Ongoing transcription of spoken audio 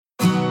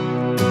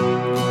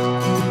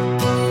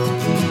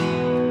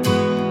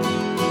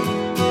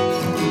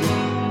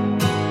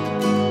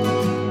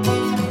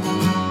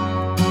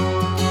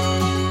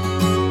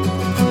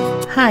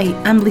Hi,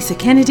 I'm Lisa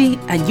Kennedy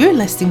and you're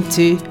listening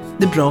to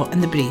The Braw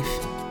and the Brave.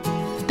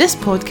 This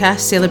podcast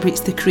celebrates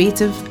the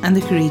creative and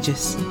the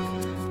courageous.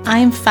 I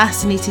am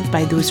fascinated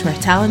by those who are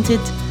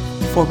talented,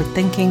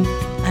 forward-thinking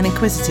and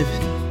inquisitive.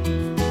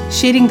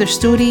 Sharing their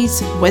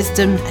stories,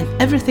 wisdom and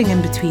everything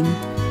in between,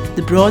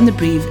 The Braw and the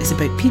Brave is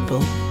about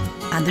people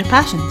and their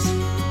passions.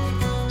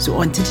 So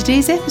on to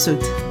today's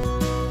episode.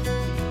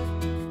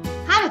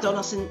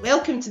 Donaldson,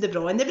 welcome to The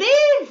Braw and the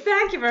Brave.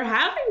 Thank you for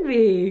having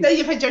me. Now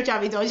you've had your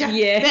jammy dodger.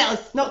 Yeah.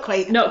 Well, not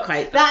quite. Not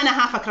quite. That and a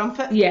half a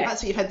crumpet. Yeah.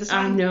 That's what you've had this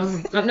I morning.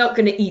 know. I'm not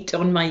going to eat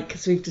on mic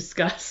as we've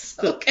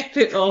discussed. Okay.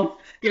 Put off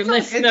your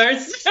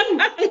listeners. Is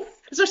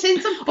there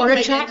saying something? Or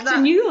attract a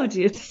new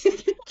audience.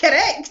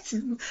 Correct.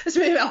 It's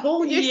maybe a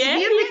whole new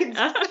sphere we can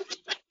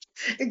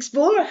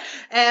explore.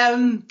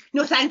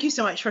 No, thank you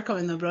so much for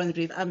coming on The Braw and the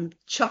Brave. I'm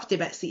chuffed to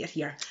bits that you're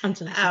here. I'm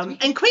delighted.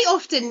 And quite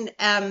often,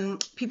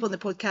 people on the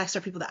podcast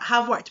are people that I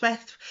have worked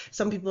with.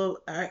 Some people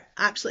are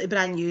absolutely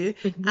brand new.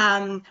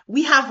 Mm-hmm.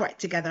 We have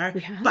worked together,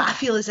 We have. but I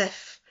feel as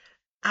if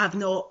I've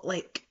not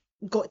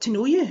got to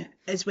know you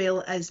as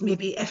well as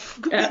maybe if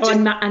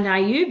On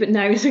an IU, but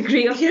now is a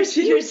great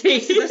opportunity.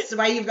 this is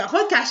why you've got a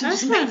podcast. You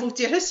just invite people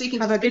to your house so you can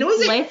Have just a be good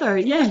nosy. leather.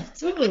 Yeah,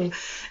 totally.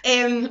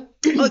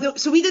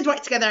 So we did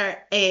work together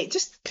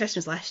just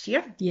Christmas last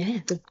year Yeah.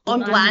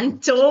 on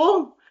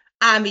Blanto.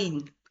 I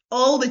mean,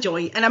 all the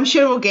joy, and I'm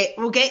sure we'll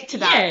get to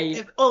that.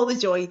 Yay. All the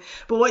joy.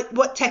 But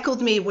what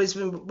tickled me was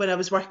when I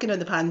was working on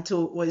the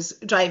Panto was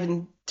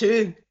driving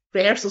to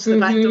rehearsals for the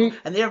Panto,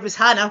 and there was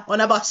Hannah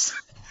on a bus.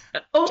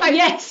 Oh,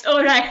 yes.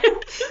 All right.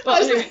 I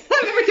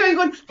remember going,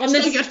 On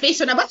this- your face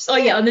on a bus. Oh,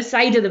 yeah, on the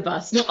side of the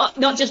bus.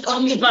 Not just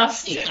on the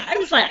bus. I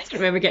was like, I don't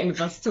remember getting the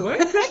bus to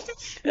work.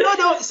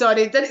 No,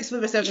 sorry, didn't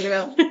explain myself very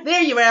well.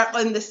 There you were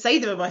on the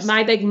side of a bus.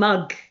 My big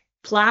mug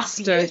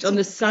plastered on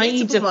the side of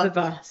Beautiful the mug.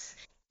 bus.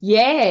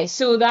 Yeah,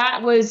 so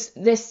that was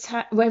this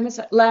time, when was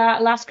it?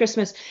 Last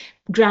Christmas,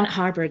 Granite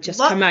Harbour had just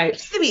come out.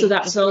 So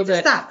that was all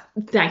the...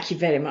 Thank you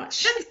very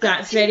much.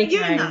 That's very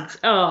kind. That.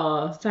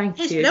 Oh, thank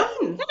It's you.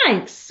 brilliant.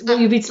 Thanks. Well,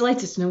 you'll be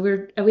delighted to know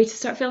we're away to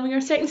start filming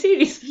our second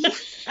series.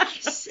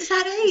 Yes, is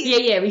that right?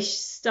 Yeah, we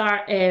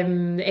start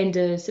end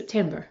of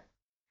September.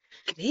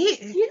 Great.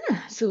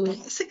 Yeah, so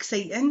It's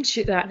exciting.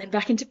 shoot that and then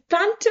back into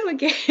Panto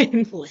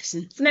again.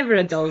 Listen, It's never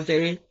a dull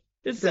day.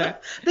 Is there?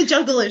 the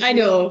juggle is I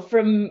know,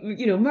 from,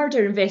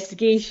 murder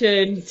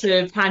investigation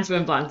to Panto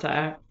and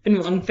Blantyre in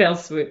one fell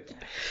swoop.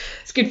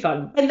 It's good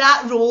fun. In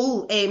that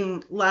role,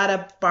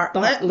 Lara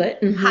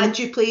Bartlett, mhm. had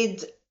you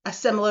played a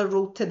similar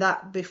role to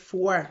that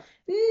before?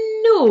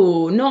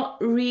 No, not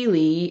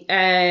really.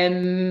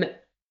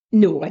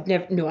 No,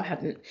 I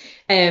hadn't.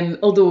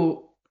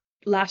 Although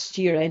last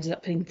year I ended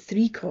up playing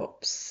 3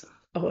 cops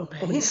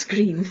on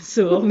screen,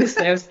 so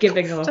obviously I was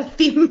giving off A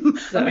theme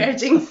sort of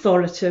emerging.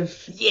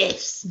 authoritative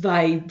Yes.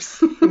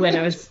 vibes when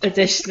I was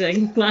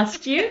auditioning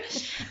last year.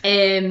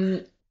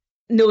 No,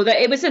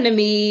 that it was an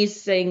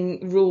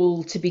amazing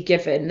role to be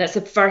given. That's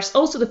the first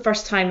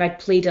time I'd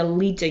played a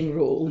leading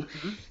role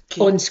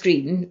on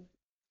screen.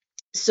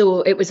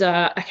 So it was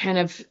a kind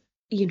of,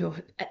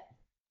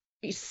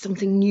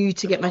 something new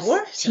to get my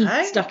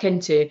teeth stuck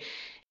into.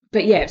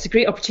 But yeah, it's a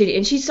great opportunity.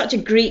 And she's such a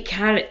great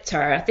character.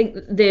 I think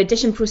the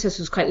audition process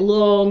was quite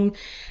long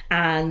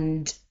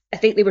and I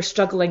think they were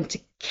struggling to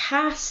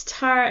cast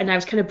her, and I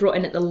was kind of brought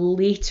in at the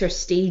later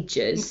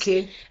stages.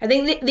 Okay. I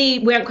think they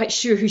weren't quite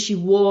sure who she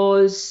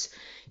was,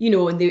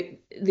 and they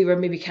were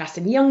maybe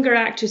casting younger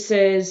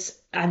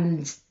actresses,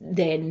 and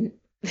then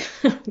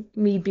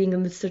me being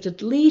on the sort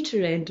of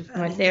later end of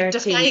my 30s.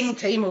 Defying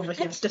time over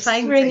here.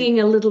 Defying Bringing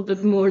a little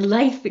bit more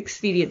life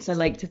experience, I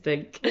like to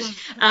think. But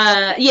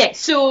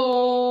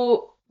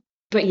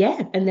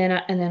yeah, and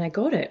then I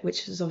got it,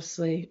 which is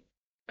obviously,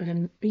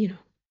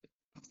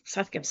 so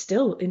I think I'm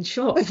still in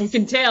shock. If you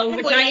can tell,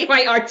 I can't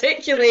quite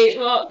articulate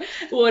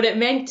what it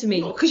meant to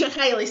me. Because you're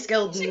highly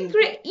skilled.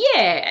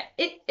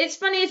 It's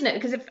funny, isn't it?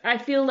 Because if I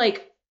feel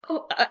like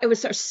I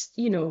was sort of,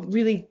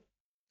 really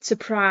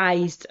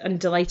surprised and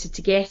delighted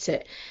to get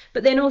it,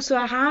 but then also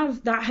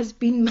that has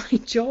been my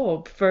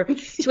job for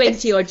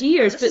 20 odd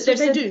years. But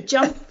there's a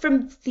jump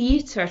from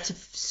theatre to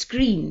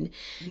screen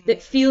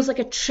that feels like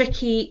a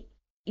tricky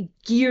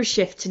gear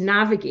shift to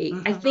navigate.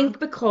 I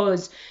think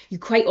because you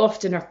quite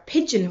often are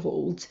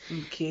pigeonholed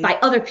by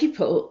other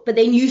people, but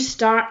then you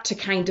start to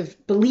kind of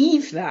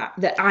believe that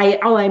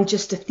I'm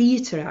just a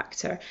theatre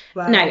actor.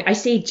 Wow. Now I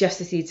say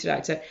just a theatre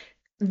actor.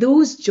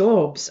 Those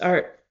jobs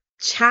are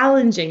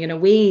challenging in a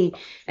way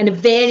and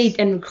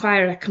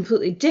require a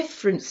completely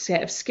different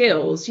set of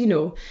skills. They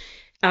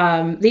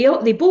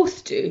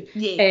both do,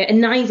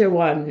 and neither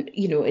one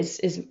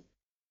is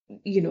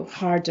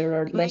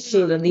harder or less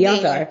so than the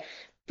other.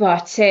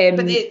 But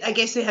I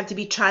guess they have to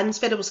be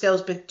transferable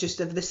skills, but just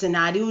of the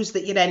scenarios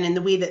that you're in and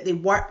the way that they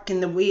work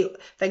and the way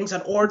things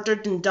are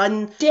ordered and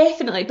done.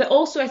 Definitely, but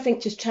also I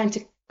think just trying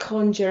to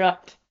conjure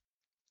up,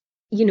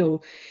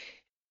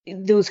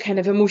 those kind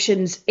of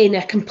emotions in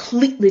a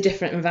completely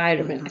different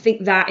environment. I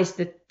think that is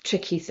the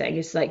tricky thing.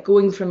 It's like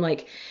going from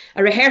like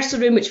a rehearsal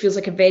room, which feels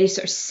like a very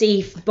sort of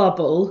safe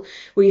bubble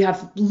where you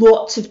have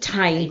lots of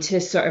time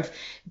to sort of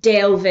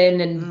delve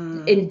in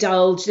and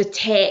indulge the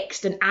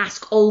text and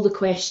ask all the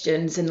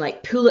questions and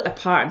like pull it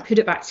apart and put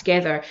it back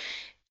together,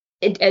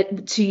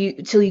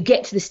 till you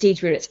get to the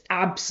stage where it's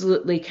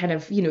absolutely kind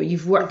of,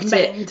 you've worked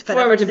it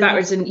forward and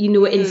backwards and you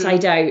know it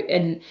inside out,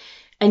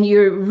 and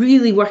you're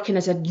really working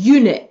as a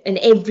unit, and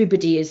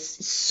everybody is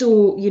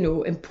so,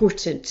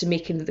 important to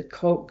making the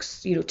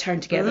cogs, turn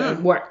together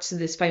and work to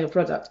this final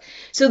product.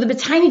 So by the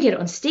time you get it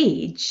on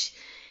stage,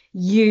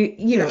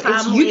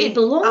 it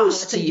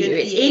belongs to you.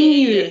 It's in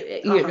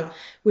you.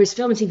 Whereas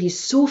film and TV is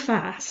so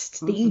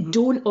fast that you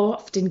don't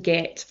often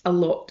get a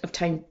lot of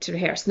time to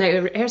rehearse. Now, a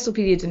rehearsal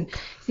period in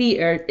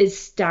theatre is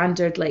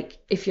standard, like,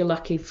 if you're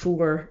lucky,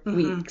 4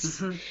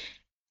 weeks.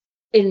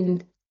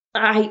 And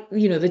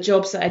the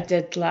jobs that I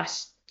did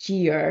last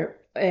year,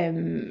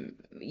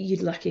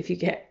 you're lucky if you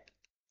get,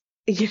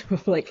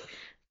 like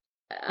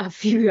a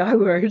few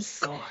hours.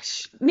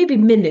 Gosh. Maybe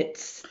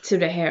minutes to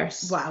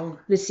rehearse. Wow.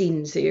 The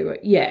scenes that you're,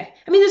 yeah.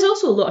 I mean, there's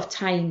also a lot of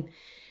time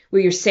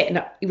where you're setting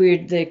up, where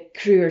the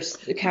crew or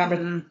the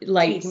camera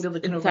lights and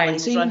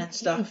so running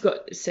stuff. You've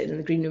got sitting in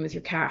the green room with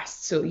your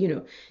cast, so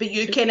But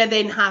you kind of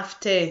then have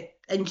to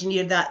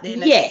engineer that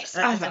then yes,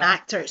 as an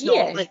actor. It's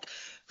not like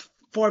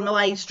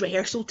formalised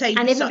rehearsal time.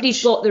 And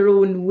everybody's got their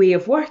own way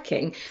of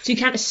working, so you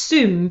can't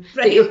assume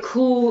that your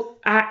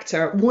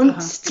co-actor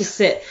wants to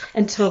sit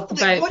and talk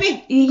about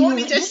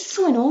what's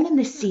going on in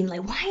this scene.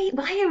 Like,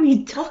 why are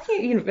we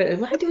talking?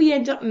 Why do we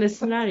end up in this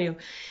scenario?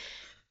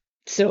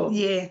 So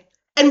yeah.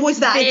 And was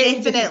that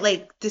a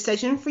definite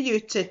decision for you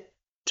to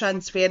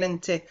transfer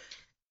into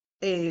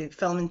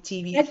film and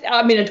TV?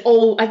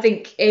 I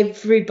think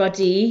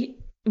everybody,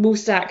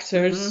 most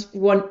actors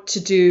want to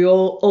do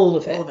all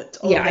of it.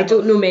 All of it. I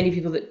don't know many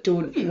people that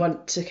don't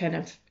want to kind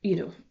of,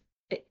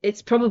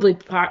 it's probably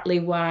partly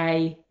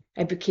why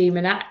I became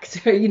an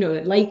actor, I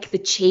like the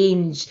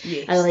change.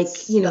 Yes. I like,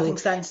 nothing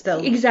stands still.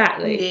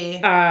 Exactly.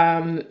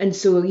 Yeah. And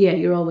so,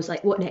 you're always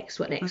like, what next?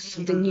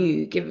 Something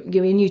new. Give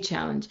me a new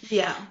challenge.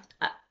 Yeah.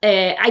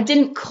 I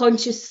didn't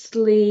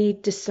consciously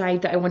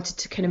decide that I wanted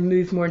to kind of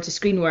move more into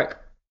screen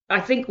work.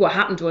 I think what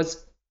happened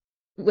was,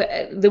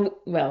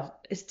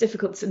 it's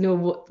difficult to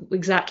know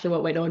exactly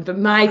what went on, but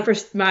my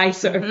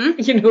sort of,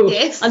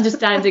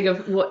 understanding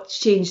of what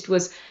changed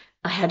was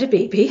I had a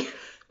baby.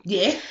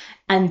 Yeah.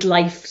 And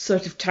life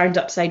sort of turned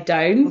upside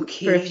down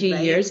for a few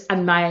years.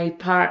 And my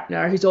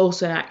partner, who's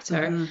also an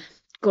actor,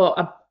 got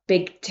a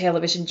big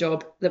television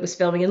job that was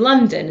filming in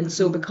London. And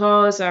so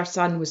because our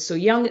son was so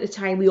young at the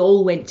time, we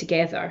all went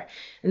together.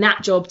 And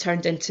that job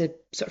turned into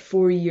sort of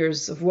 4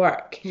 years of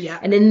work. Yeah.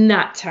 And in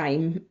that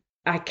time,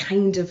 I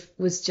kind of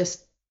was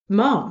just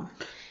mum.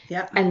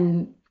 Yeah.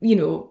 And,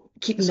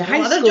 keeping the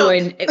house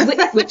going,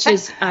 which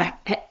is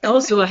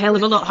also a hell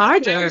of a lot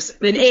harder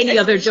than any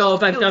other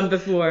job I've done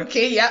before.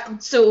 Okay, yeah.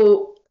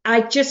 So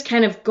I just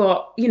kind of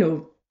got,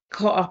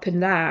 caught up in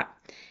that.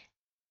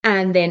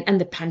 And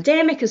the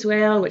pandemic as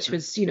well, which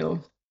was,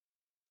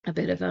 a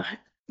bit of a...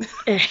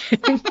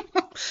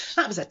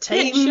 that was a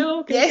time.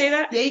 Show, can you say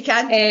that? Yeah, you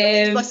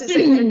can. Plus it's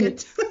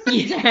good.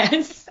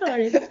 Yes,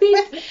 sorry.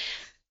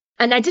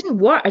 And I didn't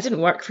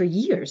work for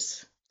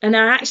years. And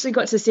I actually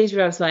got to the stage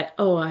where I was like,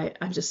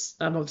 I'm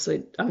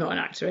not an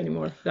actor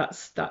anymore.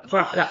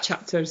 That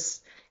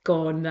chapter's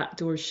gone, that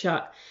door's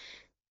shut.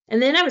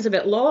 And then I was a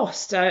bit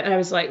lost. I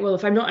was like, well,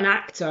 if I'm not an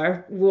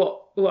actor,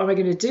 what am I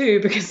going to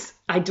do? Because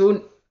I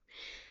don't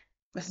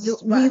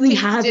really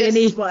have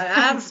any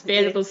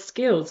transferable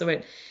skills. I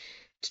went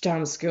to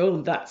drama school,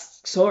 and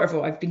that's sort of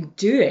what I've been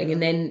doing. And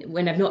then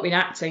when I've not been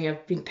acting,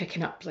 I've been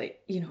picking up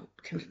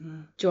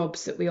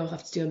jobs that we all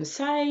have to do on the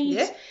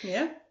side.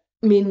 Yeah.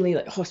 Mainly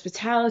like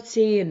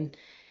hospitality, and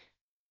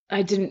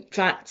I didn't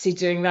fancy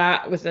doing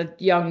that with a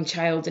young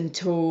child in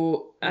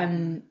tow.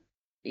 And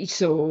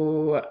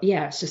so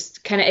it's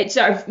just kind of, it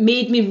sort of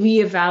made me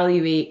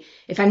reevaluate,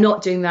 if I'm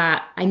not doing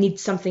that, I need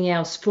something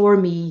else for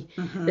me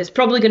that's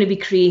probably going to be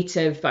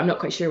creative, but I'm not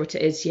quite sure what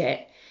it is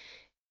yet.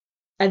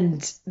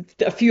 And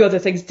a few other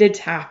things did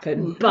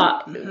happen,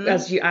 but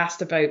as you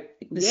asked about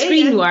the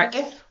screen work,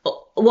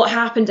 what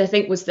happened, I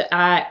think, was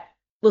that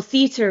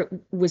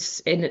theatre was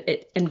in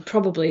it, and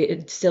probably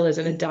it still is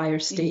in a dire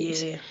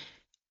state,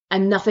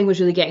 and nothing was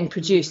really getting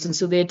produced, and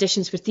so the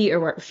auditions for theatre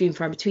work were few and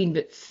far between.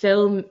 But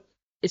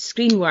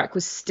screen work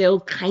was still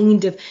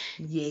kind of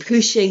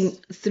pushing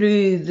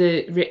through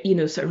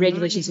the sort of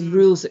regulations and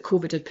rules that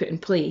COVID had put in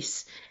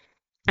place.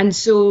 And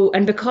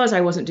because I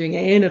wasn't doing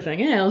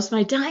anything else,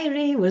 my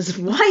diary was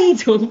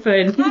wide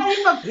open.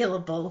 I'm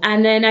available.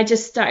 And then I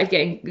just started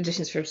getting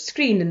auditions for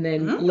screen, and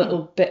then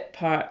little bit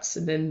parts,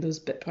 and then those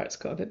bit parts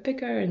got a bit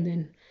bigger, and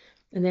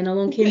then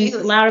along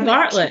came Lara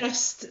Bartlett.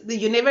 The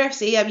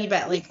universe, a wee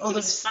bit like,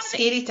 there's a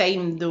scary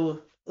time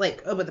though,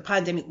 like what the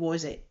pandemic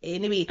was it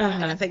anyway.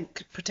 And I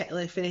think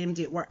particularly for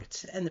anybody that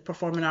worked in the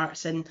performing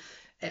arts and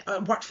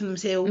worked for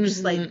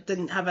themselves, like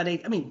didn't have any,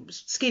 it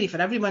was scary for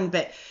everyone,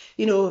 but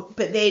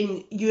but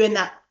then you in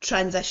that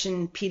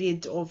transition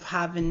period of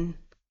having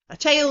a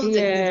child and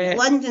moving to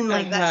London,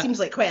 like that seems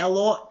like quite a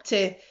lot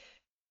to...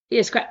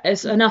 Yeah,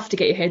 it's enough to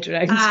get your head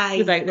around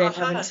without then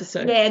having to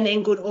sort of... Yeah, and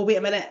then going, oh, wait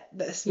a minute.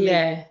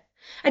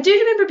 I do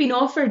remember being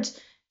offered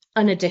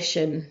an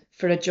audition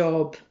for a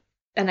job,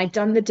 and I'd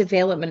done the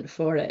development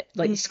for it,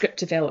 like the script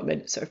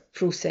development sort of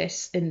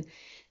process in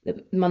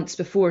the months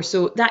before.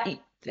 So that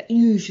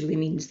usually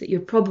means that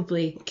you're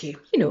probably,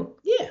 you know,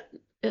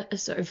 a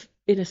sort of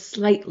in a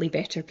slightly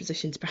better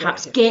position to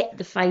perhaps get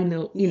the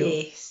final, you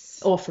know,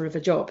 offer of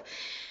a job.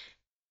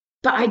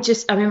 But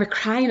I remember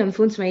crying on the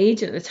phone to my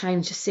agent at the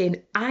time, just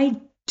saying,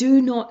 I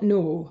do not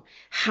know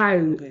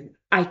how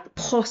I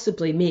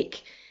possibly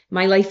make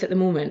my life at the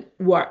moment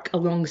work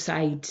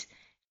alongside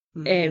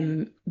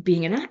being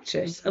an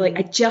actress. Like,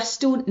 I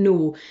just don't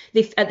know.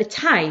 At the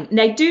time,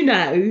 and I do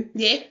now,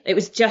 it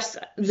was just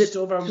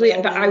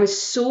but I was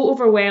so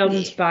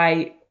overwhelmed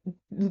by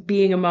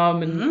being a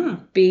mum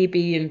and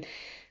baby and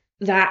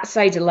that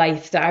side of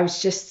life that I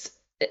was just,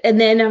 and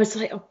then I was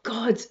like, oh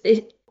God,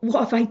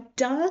 what have I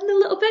done a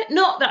little bit?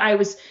 Not that I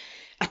was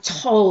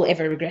at all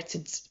ever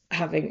regretted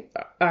having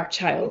our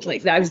child.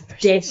 Like, that I was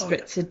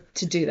desperate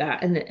to do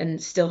that,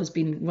 and still has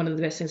been one of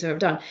the best things I've ever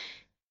done.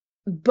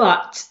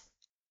 But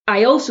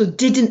I also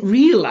didn't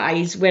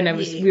realise when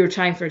we were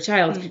trying for a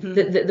child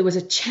that there was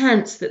a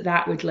chance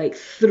that would like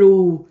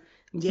throw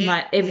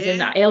everything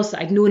that else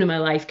that I'd known in my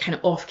life kind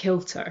of off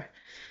kilter.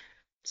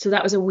 So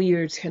that was a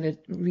weird kind of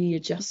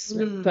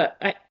readjustment. But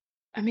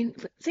I mean,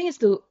 the thing is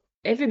though,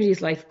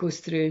 everybody's life goes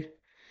through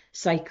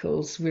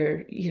cycles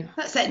where, you know.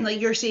 That's it, and like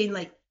you're saying,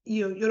 like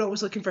you're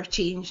always looking for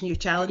change and new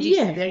challenges.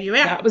 Yeah, there you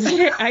are. That was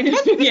it. I know.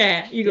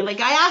 Yeah, you go.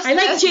 Like, I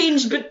like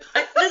change, but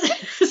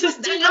this is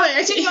too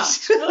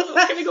much.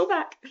 Can we go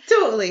back?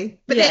 Totally.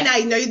 But then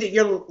now that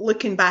you're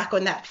looking back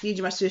on that period,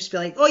 you must just be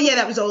like, oh yeah,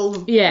 that was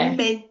all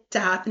meant to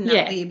happen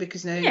that way,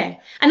 because now. Yeah,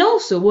 and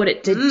also what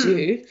it did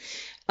do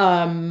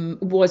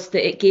was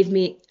that it gave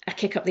me a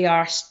kick up the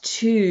arse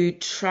to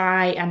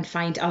try and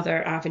find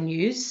other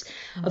avenues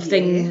of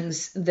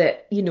things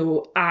that, you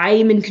know,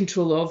 I'm in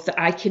control of, that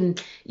I can,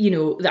 you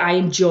know, that I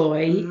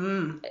enjoy.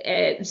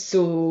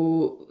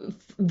 So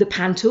the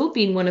panto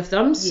being one of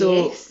them.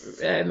 So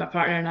my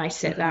partner and I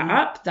set that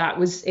up. That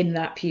was in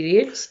that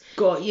period.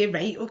 Got you,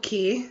 right,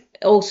 okay.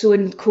 Also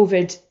in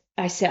COVID,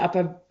 I set up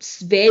a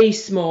very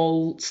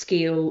small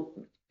scale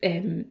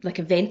like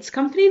events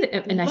company,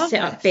 and I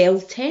set up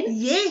bell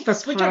tents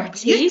for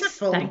parties.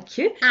 Beautiful. Thank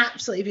you.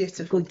 Absolutely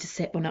beautiful. I'm going to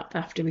set one up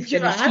after we've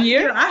finished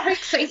here. How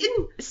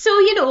exciting. So,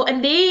 you know,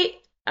 and they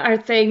are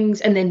things,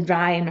 and then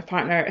Ryan, my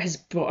partner, has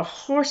bought a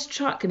horse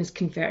truck and is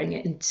converting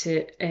it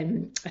into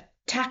a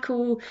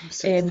taco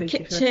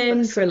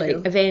kitchen for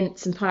like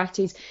events and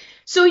parties.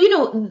 So, you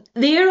know,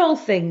 they're all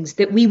things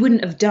that we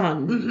wouldn't have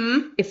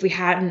done if we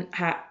hadn't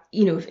had,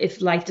 you know,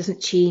 if life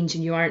doesn't change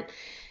and you aren't.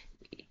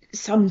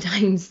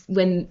 Sometimes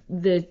when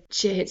the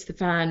shit hits the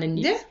fan and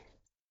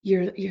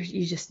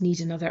you just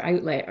need another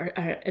outlet,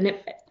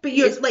 but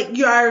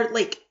you are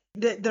like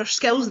there's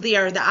skills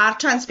there that are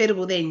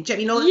transferable. Then do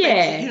you know?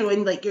 Things, you know,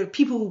 and like your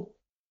people.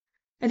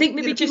 I think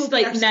maybe just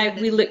like now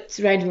we looked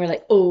around and we're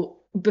like, oh.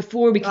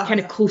 Before we could kind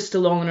of coast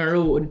along on our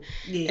own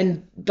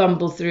and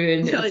bumble through,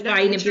 and it was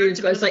fine. Everyone's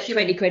got like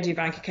 20 quid in your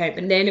bank account,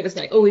 but then it was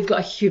like, oh, we've got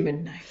a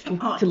human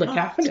now to look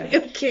after.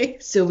 Okay.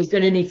 So we're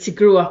going to need to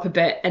grow up a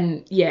bit,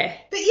 and But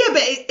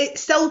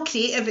it's still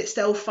creative. It's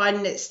still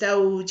fun. It's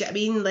still, do you know what I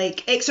mean?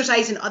 Like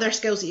exercising other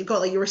skills that you've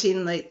got. Like you were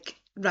saying, like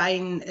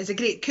Ryan is a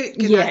great cook,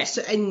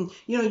 and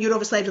you know you're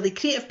obviously a really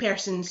creative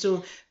person.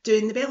 So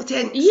doing the bell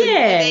tents and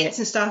events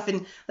and stuff,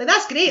 and like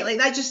that's great. Like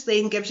that just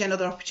then gives you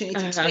another opportunity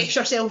to express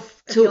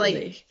yourself. If totally. You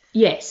like.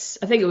 Yes,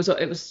 I think it was.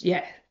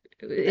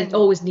 It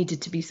always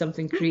needed to be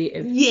something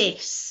creative.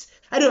 Yes,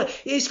 I know.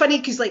 It's funny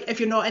because like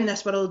if you're not in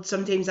this world,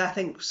 sometimes I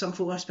think some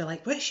folk must be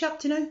like, "What's she up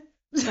to now?"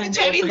 I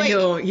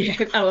know,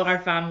 all our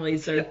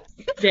families are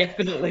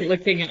definitely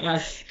looking at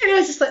us. And I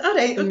was just like, all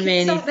right,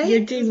 okay, you're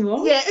doing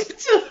what? Yeah,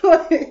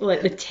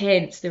 like the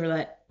tents, they were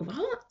like,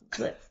 what?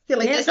 You're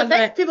like, it's a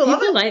thing. People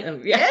love it. Like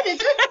them. Yeah, they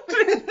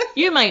do.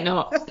 You might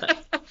not.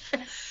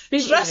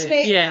 Trust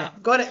me. Yeah,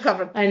 got it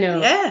covered. I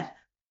know. Yeah.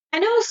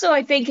 And also,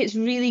 I think it's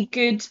really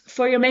good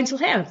for your mental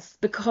health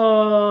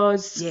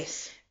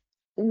because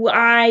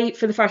I,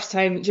 for the first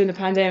time during the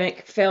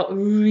pandemic, felt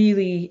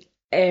really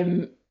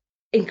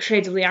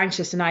incredibly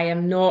anxious, and I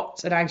am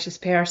not an anxious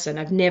person.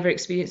 I've never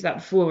experienced that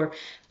before,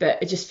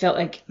 but it just felt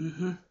like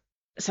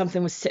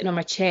something was sitting on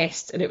my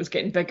chest and it was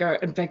getting bigger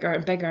and bigger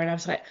and bigger, and I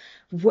was like,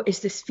 what is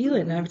this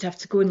feeling? And I would have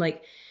to go and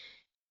like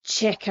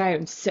check out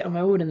and sit on my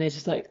own, and then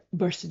just like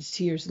burst into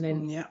tears and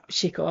then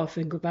shake it off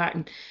and go back,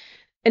 and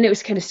it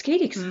was kind of scary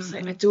because I was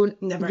like, I don't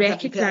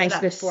recognise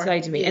this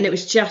side of me. And it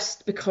was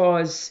just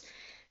because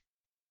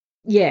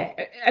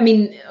I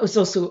mean, I was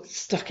also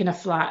stuck in a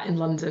flat in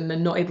London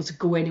and not able to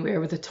go anywhere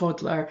with a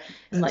toddler,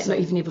 and like not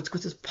even able to go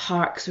to the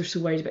parks. We were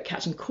so worried about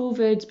catching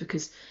COVID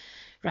because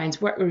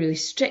Ryan's work were really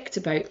strict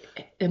about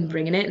him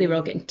bringing it. They were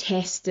all getting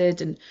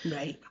tested, and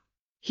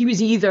he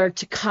was either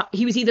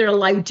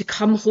allowed to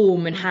come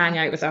home and hang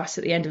out with us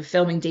at the end of a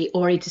filming day,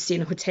 or he had to stay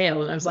in a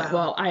hotel. And I was like,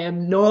 well, I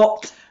am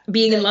not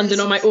being in London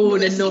on my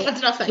own and not,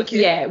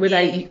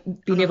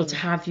 without being able to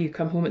have you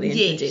come home at the end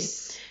of the day.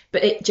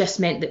 But it just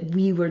meant that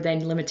we were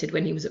then limited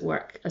when he was at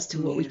work as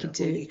to what we could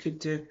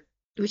do,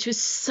 which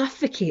was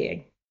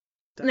suffocating.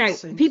 Now,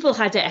 people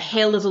had it a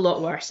hell of a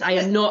lot worse. I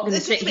am not going to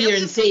sit here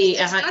and say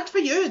it's hard for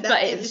you,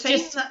 but it's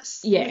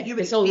just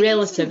it's all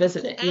relative,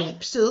 isn't it? Yeah.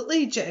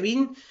 Absolutely. Do you know what I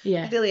mean?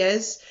 Yeah, it really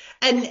is.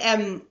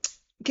 And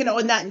kind of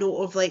on that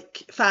note of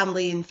like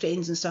family and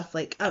friends and stuff,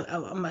 like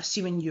I'm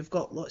assuming you've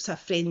got lots of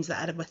friends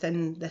that are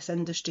within this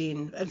industry,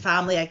 and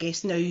family, I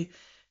guess, now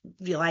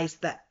realise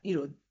that, you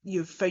know,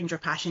 you've found your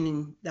passion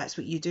and that's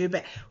what you do.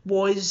 But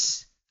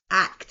was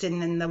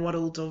acting in the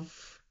world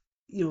of,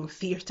 you know,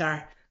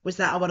 theatre, was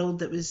that a world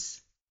that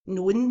was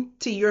known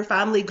to your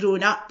family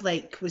growing up?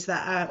 Like, was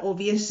that an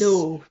obvious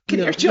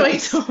career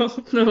choice?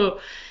 No.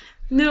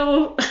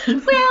 Well,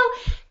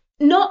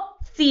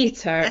 not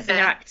theatre and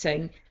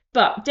acting,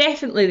 but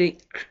definitely the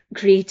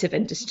creative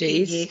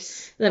industries.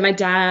 Yes. Like my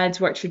dad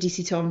worked for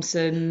DC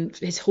Thompson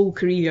his whole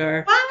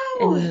career. Wow.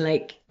 And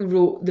like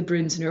wrote The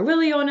Bruins and Her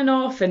Willie on and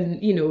off,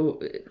 and you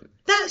know.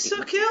 That's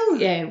so cool.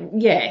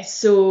 Yeah.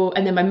 So,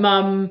 and then my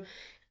mum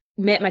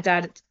met my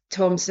dad at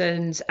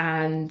Thompson's,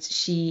 and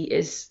she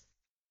is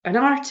an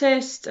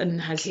artist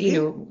and has,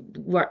 you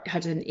know,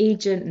 had an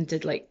agent and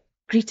did like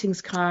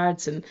greetings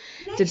cards and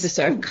did the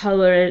sort of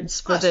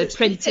colours for the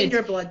printed, in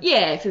your blood.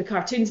 for the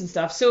cartoons and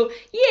stuff. So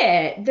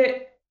yeah,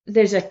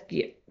 there's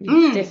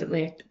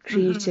definitely a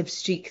creative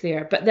streak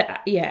there. But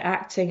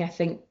acting, I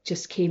think,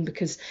 just came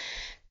because,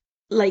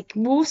 like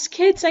most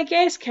kids, I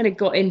guess, kind of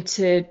got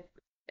into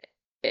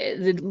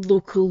the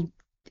local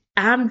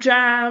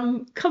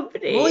Amdram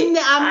company. On the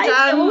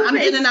Amdram, I'm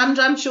doing an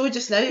Amdram show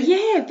just now.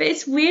 Yeah, but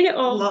it's where it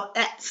all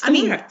starts, I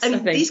mean,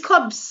 these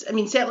clubs, I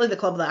mean, certainly the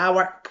club that I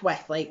work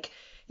with, like,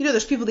 you know,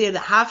 there's people there that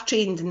have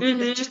trained and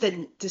that just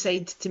didn't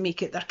decide to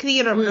make it their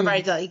career or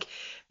whatever, like,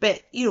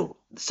 but, you know,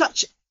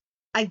 such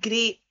a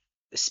great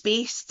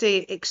space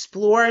to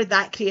explore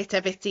that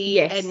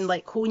creativity and,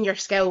 like, hone your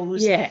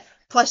skills. Yeah.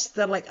 Plus,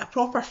 they're like a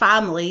proper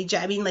family. Do you know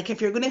what I mean? Like,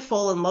 if you're going to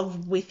fall in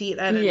love with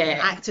theatre and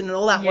acting and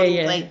all that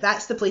world, like,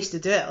 that's the place to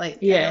do it. Like,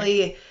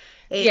 really,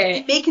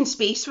 making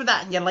space for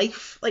that in your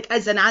life, like,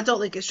 as an adult,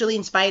 like, it's really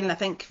inspiring, I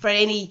think, for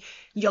any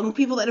young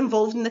people that are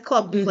involved in the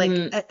club.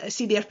 Like, I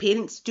see their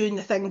parents doing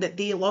the thing that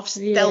they love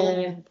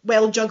still,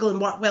 while juggling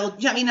work well. Do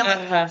you know what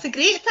I mean? Like, it's a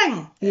great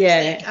thing.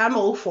 It's like, I'm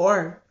all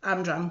for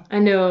Amdram. I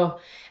know.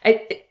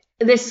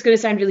 This is going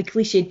to sound really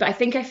cliched, but I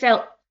think I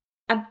felt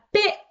a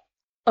bit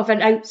of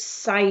an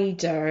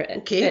outsider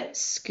at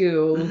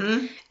school,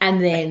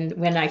 and then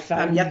when I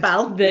found the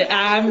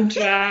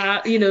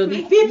Amdram, you know,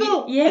 the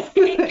people,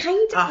 it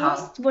kind of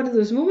was one of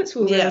those moments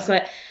where I was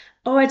like,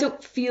 oh, I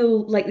don't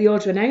feel like the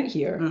odd one out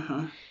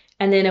here.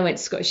 And then I went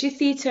to Scottish Youth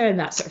Theatre, and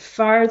that sort of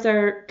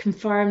further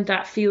confirmed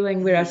that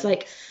feeling where I was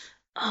like,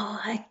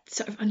 oh, I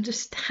sort of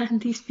understand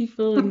these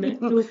people, and I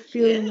don't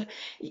feel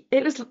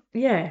it was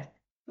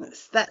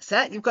That's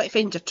it. You've got to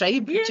find your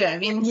tribe. Do you know what I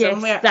mean? Yes,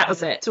 somewhere. That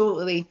was it.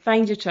 Totally.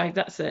 Find your tribe.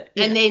 That's it.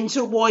 And then,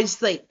 so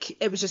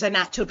it was just a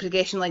natural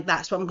progression. Like,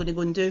 that's what I'm going to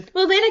go and do.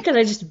 Well, then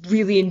I just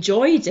really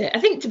enjoyed it. I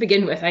think to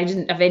begin with, I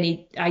didn't have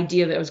any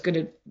idea that I was going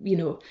to, you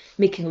know,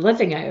 making a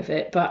living out of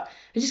it. But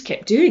I just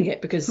kept doing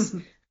it because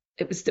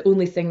it was the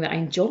only thing that I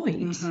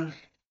enjoyed.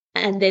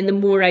 And then the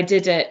more I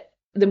did it,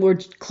 the more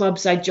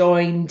clubs I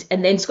joined.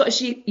 And then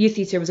Scottish Youth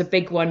Theatre was a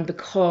big one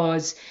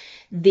because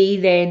they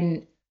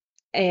then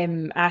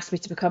asked me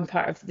to become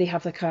part of, they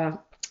have like I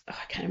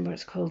can't remember what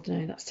it's called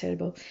now, that's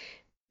terrible,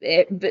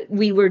 but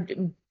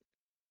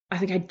I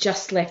think I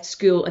just left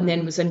school and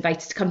then was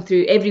invited to come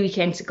through every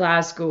weekend to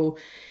Glasgow,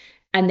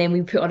 and then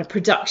we put on a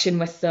production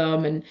with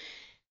them, and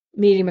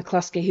Mary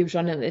McCluskey, who was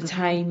running it at the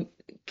time,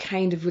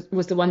 kind of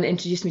was the one that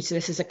introduced me to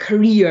this as a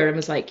career and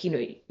was like, you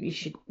know, you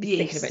should be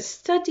thinking about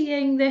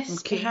studying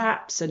this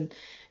perhaps, and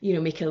you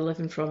know, making a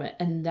living from it.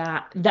 And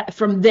that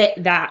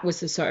was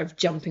the sort of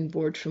jumping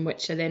board from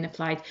which I then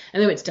applied,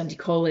 and then went to Dundee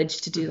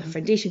College to do the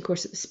foundation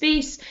course at the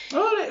Space.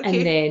 And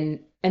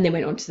then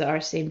went on to the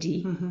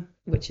RCMD,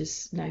 which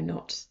is now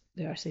not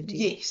the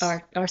RCMD.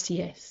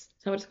 RCS. Is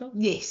that what it's called?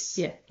 Yes.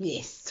 Yeah.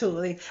 Yes,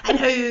 totally. And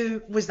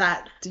how was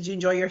that? Did you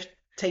enjoy your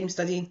time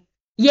studying?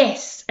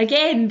 Yes,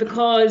 again,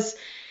 because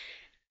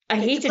I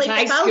hated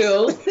high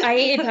school.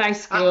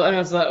 And I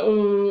was like,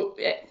 oh,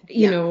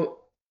 you know,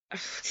 I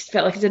just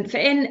felt like I didn't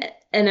fit in,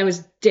 and I was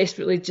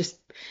desperately just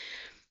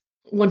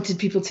wanted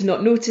people to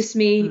not notice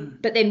me.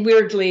 But then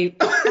weirdly,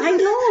 I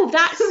know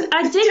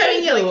I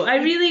did know. I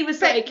really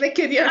was like,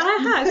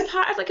 I was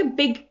part of like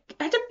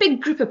I had a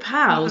big group of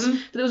pals,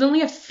 but there was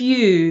only a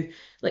few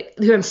like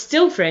who I'm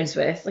still friends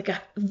with, like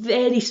a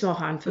very small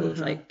handful of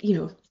like, you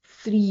know,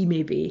 3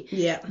 maybe,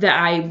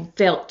 that I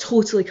felt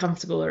totally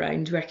comfortable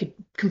around, where I could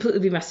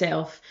completely be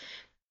myself.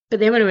 But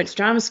then when I went to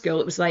drama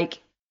school, it was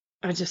like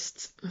I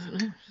don't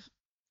know,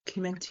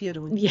 came into your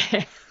own.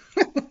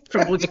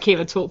 Probably became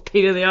a total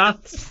pain in the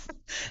arse.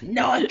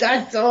 Not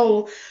at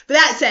all. But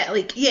that's it.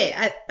 Like,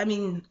 I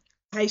mean,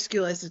 high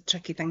school is a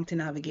tricky thing to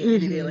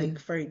navigate anyway, like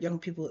for young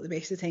people at the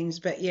best of times.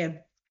 But and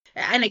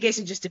I guess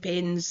it just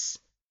depends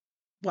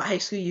what high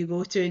school you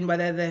go to and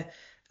whether the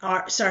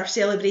arts are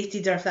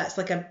celebrated or if that's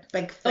like a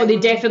big thing. Oh, they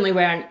definitely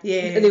weren't.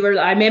 Yeah. They were.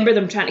 I remember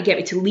them trying to get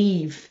me to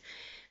leave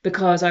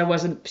because I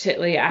wasn't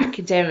particularly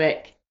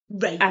academic.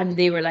 Right. And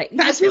they were like,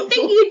 that's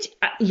helpful.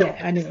 Yeah,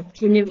 I know.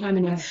 I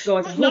mean,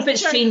 God, I hope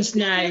it's changed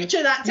now.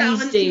 Nurture that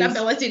talent and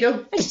ability,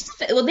 no?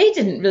 Well, they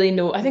didn't really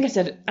know. I think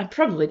I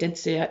probably did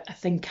say, I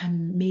think I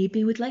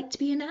maybe would like to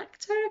be an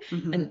actor.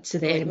 Mm-hmm. And to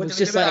them, it was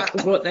just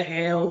like, what the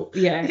hell?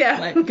 Yeah. Yeah.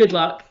 Like, good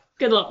luck.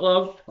 Good luck,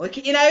 love. Look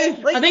at you now.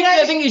 I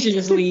think you should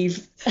just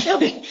leave. They'll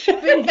be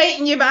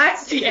inviting you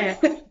back. Yeah.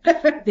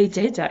 They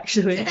did,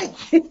 actually.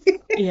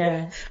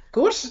 Yeah. Of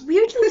course.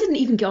 Weirdly, didn't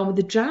even get on with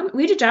the drama.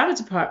 We had a drama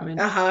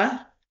department. Uh-huh.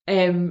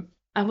 And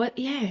what?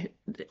 Yeah,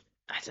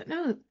 I don't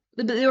know.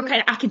 But they were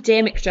kind of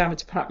academic drama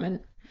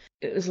department.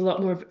 It was a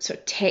lot more sort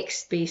of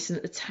text based, and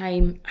at the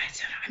time, I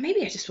don't know.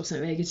 Maybe I just wasn't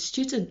a very good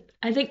student.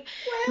 I think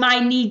my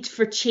need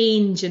for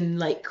change and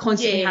like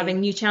constantly having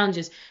new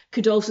challenges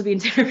could also be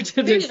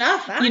interpreted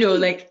as, you know,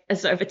 like a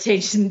sort of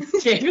attention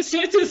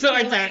deficit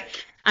disorder.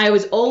 I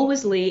was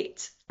always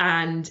late.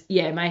 And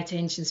yeah, my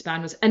attention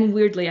span was, and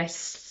weirdly, I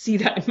see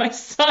that in my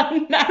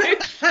son now.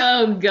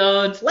 Oh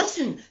God!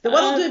 Listen, the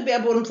world would be a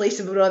boring place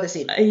if we were all the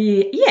same.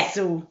 Yeah.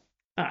 So,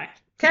 alright,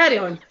 carry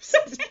on.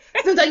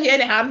 It's not done you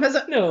any harm, has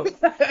it? No.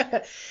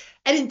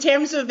 And in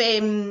terms of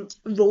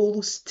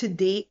roles to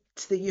date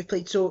that you've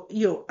played, so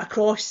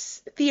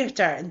across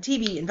theatre and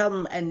TV and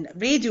film and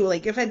radio,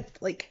 like you've had,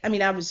 like, I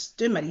mean, I was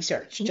doing my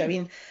research. Do you know what I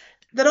mean?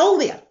 They're all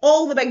there,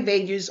 all the big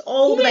venues,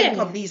 all the big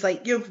companies.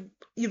 Like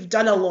You've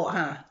done a lot,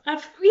 huh?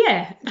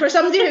 Yeah. For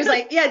somebody who's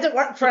like, I didn't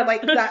work for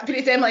like that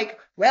period of time, like,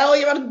 well,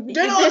 you were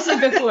doing all this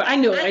before. I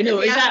know,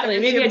 exactly.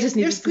 Maybe I just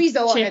need to squeezed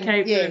a lot check in.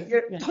 out.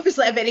 You're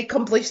obviously a very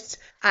accomplished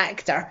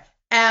actor.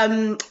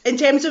 In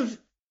terms of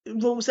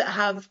roles that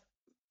have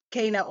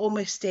kind of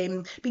almost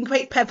been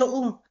quite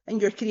pivotal in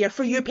your career,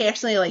 for you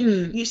personally, like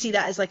you see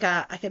that as like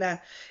a kind of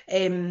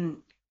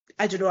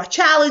I don't know, a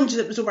challenge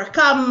that was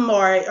overcome,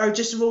 or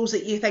just roles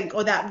that you think,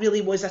 oh, that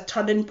really was a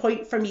turning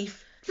point for me.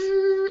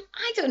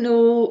 I don't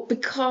know,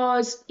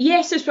 because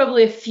yes, there's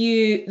probably a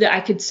few that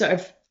I could sort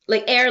of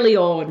like early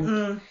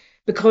on,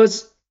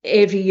 because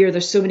every year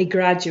there's so many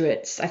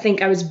graduates. I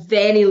think I was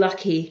very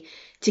lucky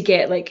to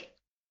get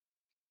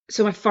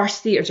so my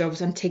first theatre job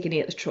was Antigone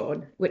at the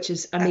Tron, which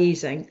is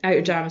amazing, out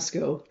of drama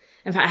school.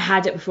 In fact, I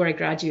had it before I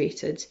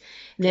graduated,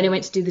 and then I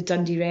went to do the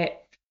Dundee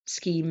Rep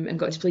scheme and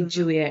got to play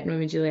Juliet and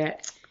Romeo and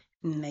Juliet.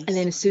 Nice. And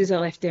then as soon as I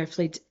left there, I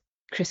played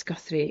Chris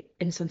Guthrie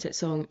in Sunset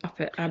Song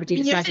up at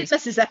Aberdeen.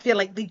 This is, I feel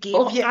like they gave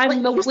you.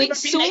 I'm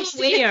so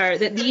aware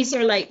that these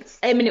are like,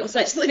 I mean, it was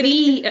like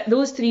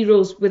those three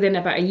roles within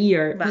about a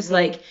year. It was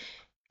like,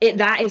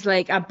 that is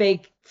like a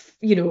big,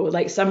 you know,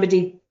 like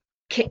somebody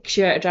kicks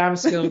you out of drama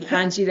school and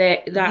hands you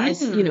that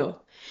is, you know,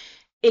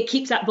 it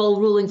keeps that ball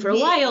rolling for a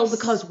while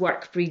because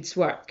work breeds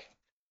work.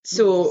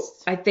 So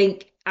I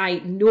think, I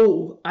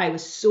know I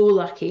was so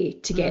lucky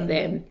to get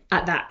them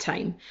at that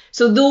time.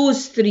 So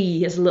those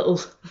three as a little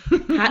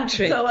hat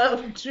trick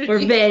were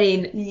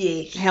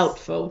very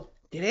helpful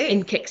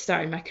in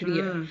kickstarting my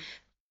career.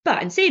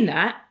 But in saying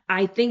that,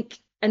 I think,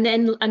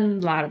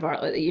 and Lara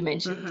Bartlett that you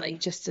mentioned,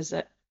 like just as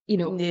a, you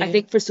know, I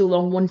think for so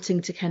long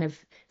wanting to kind of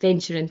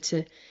venture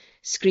into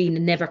screen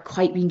and never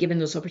quite being given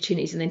those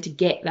opportunities, and then to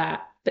get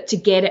that, but to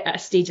get it at a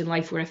stage in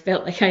life where I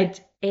felt like I'd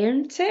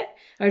earned it.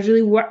 I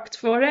really worked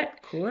for it.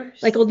 Of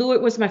course. Like, although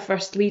it was my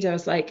first lead, I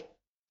was like,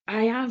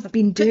 I have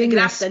been doing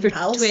this for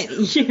 20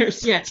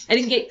 years. Yeah. I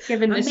didn't get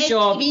given this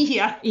job. To be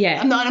here. Yeah.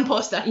 I'm not an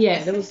imposter.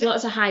 Yeah, there was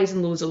lots of highs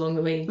and lows along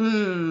the way.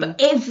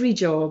 But every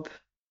job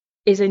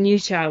is a new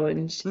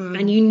challenge.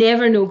 And you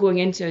never know going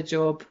into a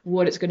job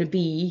what it's going to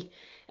be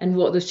and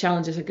what those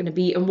challenges are going to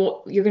be and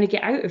what you're going to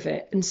get out of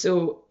it. And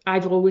so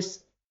I've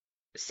always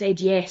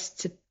said yes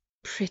to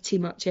pretty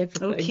much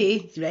everything.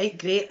 Okay, right,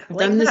 great. I've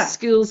done the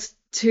schools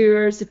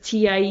tours, the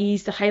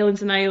TIEs, the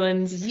Highlands and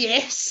Islands.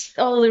 Yes.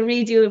 All the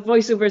radio, the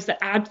voiceovers,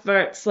 the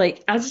adverts.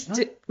 Like, I just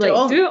do it.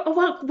 Oh,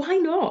 well, why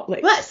not?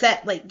 Like, well, that's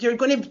it. Like, you're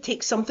going to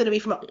take something away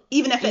from it,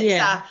 even if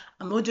it's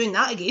I'm not doing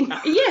that again.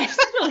 Yes.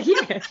 Well,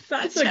 yeah.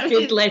 That's a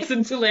good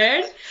lesson to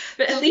learn.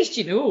 But at least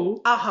you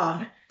know.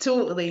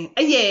 Totally.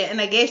 And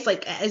I guess,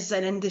 like, it is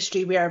an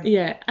industry where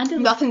and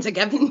nothing's a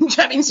given. Do you know what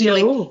I mean? So you're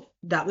like,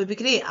 that would be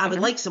great. I would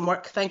like some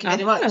work. Thank you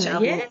very much.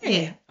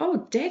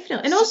 Oh,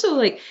 definitely. And also,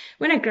 like,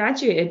 when I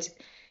graduated,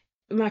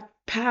 my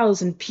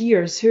pals and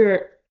peers who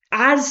are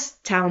as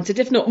talented,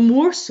 if not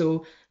more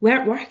so,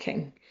 weren't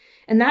working.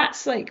 And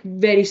that's, like,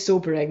 very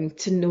sobering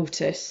to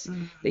notice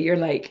that you're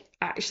like,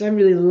 actually, I'm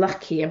really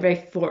lucky. I'm very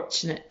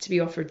fortunate to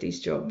be offered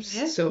these jobs.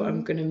 Yeah. So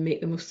I'm going to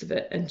make the most of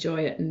it,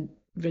 enjoy it, and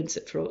rinse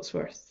it for all it's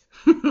worth.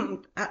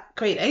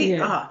 Quite right.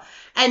 Yeah.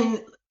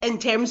 And in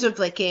terms of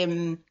like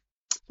the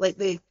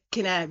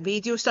kind of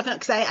radio stuff,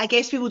 because I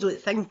guess people don't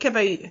think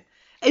about in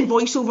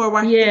voiceover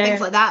work and things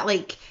like that.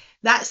 Like,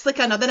 that's like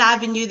another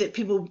avenue that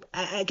people,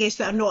 I guess,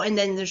 that are not in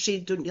the industry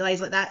don't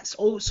realise, like, that's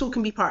also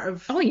can be part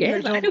of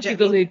your job. I know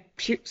people who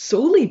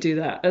solely do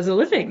that as a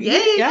living.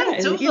 Yeah,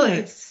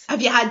 totally.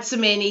 Have you had so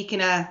many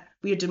kind of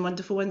weird and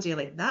wonderful ones, you're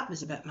like, that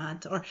was a bit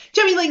mad. Or,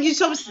 do you know what I mean? Like, you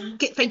just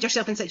always find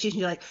yourself in situations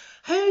you're like,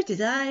 how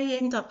did I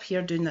end up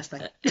here doing this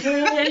thing?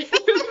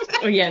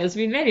 Oh yeah, there's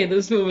been many of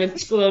those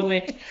moments,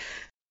 slowly.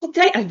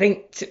 I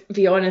think, to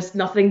be honest,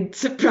 nothing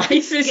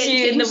surprises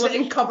you in the world.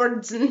 In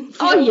cupboards and...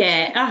 Oh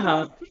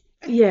yeah,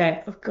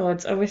 yeah. Oh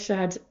God, I wish I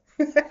had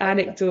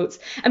anecdotes.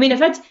 I mean, I've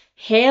had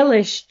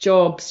hellish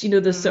jobs, you know,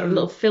 those sort of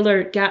little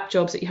filler gap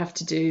jobs that you have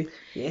to do.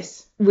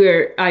 Yes.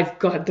 Where I've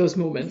got those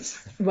moments.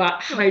 How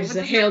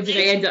the hell did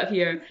I end up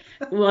here?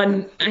 Do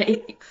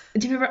you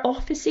remember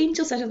Office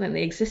Angels? I don't think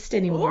they exist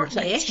anymore. It's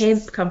like a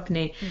temp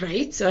company.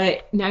 Right. So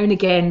I now and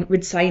again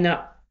would sign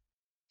up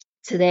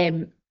to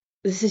them.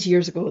 This is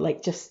years ago,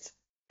 like just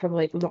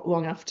probably not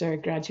long after I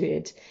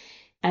graduated.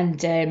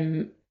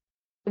 And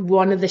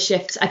one of the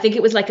shifts, I think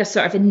it was like a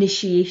sort of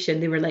initiation.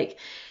 They were like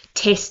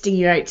testing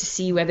you out to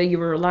see whether you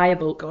were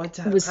reliable.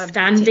 Was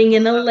standing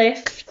in a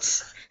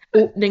lift,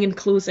 opening and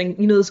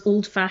closing, you know, those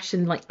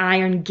old-fashioned like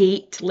iron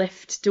gate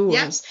lift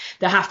doors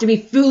that have to be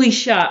fully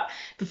shut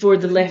before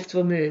the lift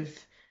will move.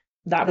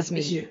 That was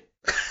me.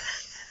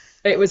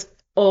 It was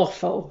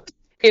awful.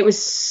 It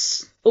was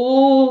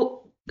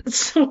so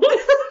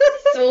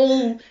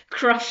soul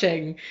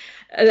crushing.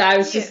 And I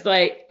was just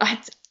like,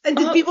 and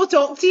did people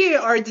talk to you,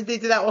 or did they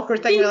do that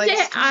awkward thing? Like,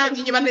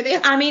 you money there?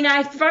 I mean,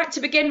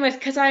 to begin with,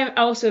 because I'm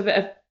also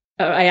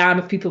I am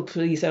a people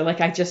pleaser.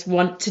 Like, I just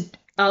want to.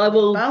 I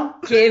will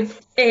give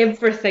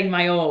everything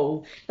my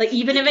all. Like,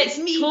 even if it's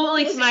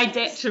totally to my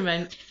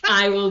detriment,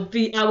 I will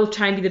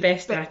try and be the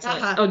best at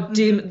it. Or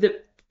do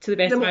to the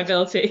best of my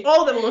ability.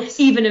 All the most.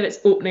 Even if it's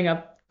opening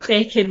a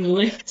second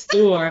lift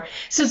door.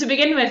 So to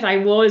begin with, I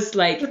was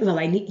like, well,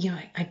 I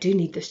do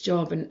need this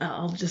job, and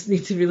I'll just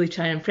need to really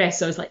try and impress.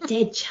 So I was like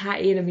dead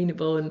chatty and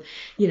amenable, and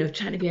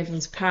trying to be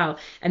everyone's pal.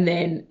 And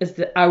then as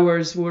the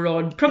hours wore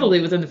on,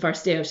 probably within the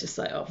first day, I was just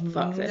like, oh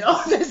fuck this.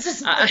 No, this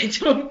is I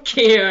don't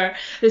care.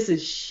 This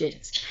is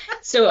shit.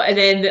 So and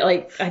then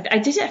like I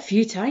did it a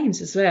few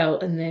times as well,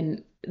 and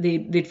then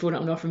they'd phone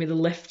up and offer me the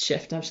lift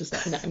shift, and I was just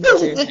like, no, I'm not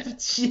doing it.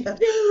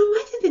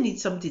 Why do they need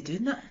somebody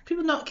doing that?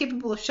 People not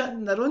capable of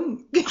shutting their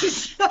own.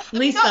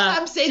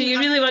 Lisa, do you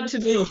really want to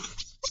know?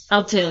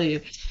 I'll tell you.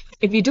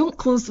 If you don't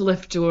close the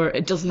lift door,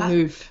 it doesn't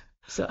move.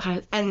 So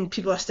and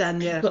people are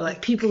standing there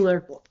like people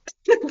are.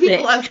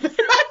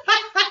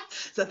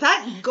 So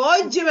thank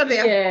God you were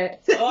there.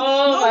 Yeah.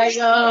 Oh my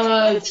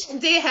God.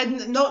 They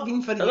had not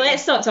been for you.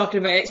 Let's stop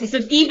talking about it.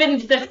 Because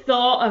even the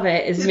thought of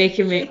it is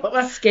making me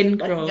skin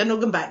crawl. You're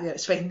not going back there.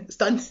 It's fine. It's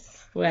done.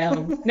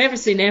 Well, never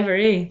say never,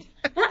 eh?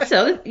 That's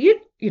all.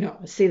 You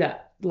I say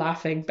that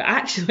laughing, but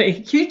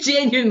actually, you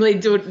genuinely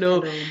don't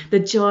know the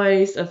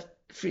joys of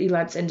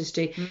freelance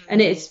industry,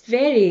 and it's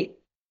very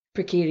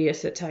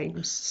precarious at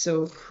times.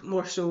 So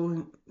more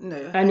so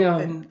now. I know.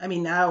 And, I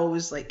mean,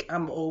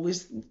 I'm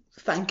always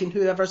thanking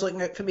whoever's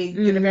looking out for me,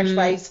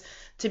 universe-wise,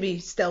 to be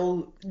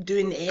still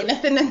doing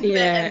anything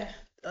in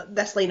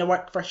this line of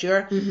work for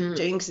sure.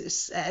 Doing it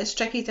is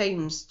tricky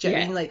times. Do you know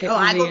what I mean? Like,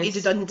 I got made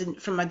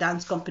redundant from my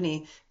dance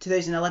company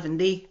 2011.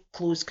 They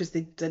closed because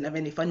they didn't have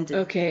any funding.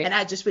 Okay. And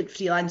I just went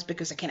freelance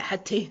because I kind of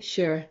had to.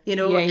 Sure.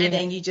 And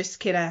then you just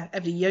kind of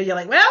every year you're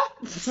like, well,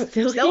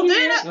 still doing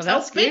it.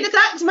 Well, still paying the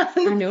tax, man.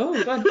 I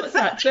know. God, what's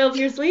that? 12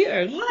 years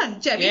later. Yeah,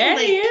 do you know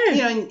what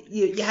I mean?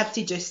 You have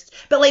to just.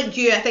 But like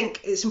you, I think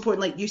it's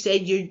important. Like you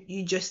said,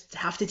 you just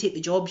have to take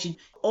the jobs.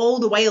 All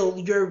the while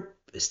you're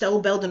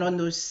still building on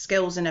those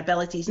skills and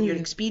abilities and your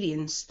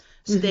experience.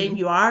 So then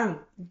you are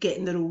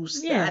getting the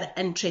roles that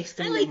are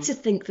interesting. I like to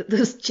think that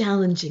those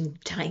challenging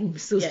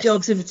times, those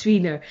jobs in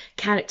between, are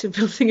character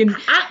building and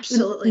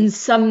absolutely in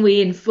some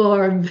way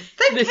inform.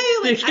 Think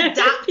how like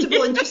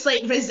adaptable and just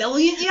like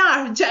resilient you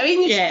are. Do you know what I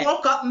mean? You just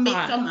walk up and make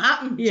them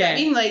happen. Do you know what I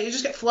mean? Like you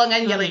just get flung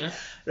in, you're like,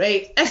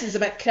 right, this is a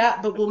bit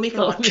crap, but we'll make it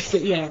work.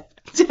 Yeah.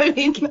 Do you know what I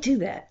mean? You can do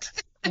that.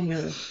 I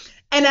know.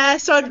 And I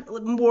saw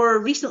more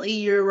recently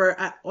you were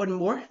on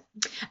More.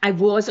 I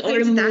was How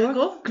did that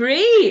go?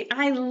 Great.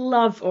 I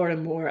love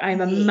More. I'm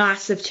a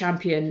massive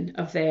champion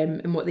of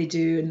them and what they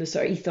do, and the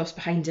sort of ethos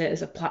behind it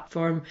as a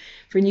platform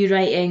for new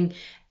writing,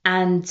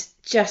 and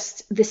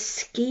just the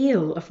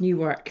scale of new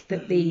work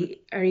that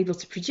they are able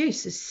to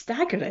produce is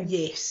staggering.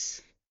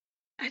 Yes.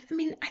 I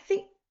mean, I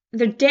think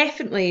they're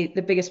definitely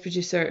the biggest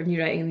producer of new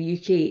writing in the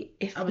UK,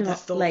 if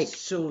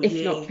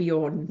not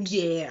beyond.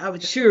 Yeah, I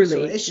would. Surely,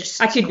 so. It's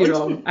just. I could be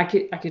wrong. I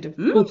could have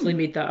totally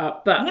made that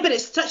up, but but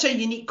it's such a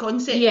unique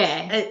concept.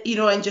 Yeah,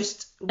 and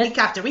just week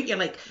after week, you're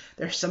like,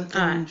 there's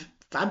something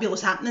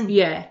fabulous happening.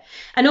 Yeah,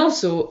 and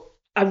also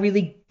a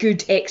really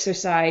good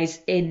exercise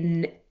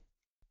in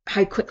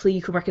how quickly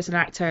you can work as an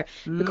actor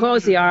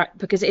because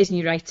it is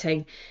new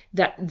writing,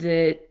 that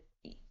the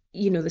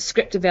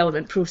script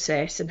development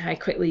process and how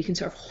quickly you can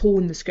sort of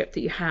hone the script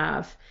that you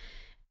have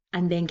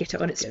and then get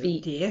it on its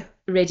feet,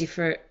 ready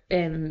for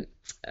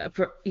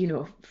for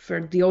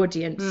the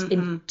audience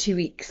in 2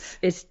 weeks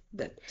is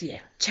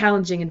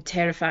challenging and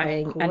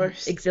terrifying and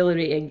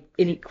exhilarating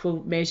in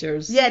equal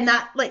measures. Yeah, and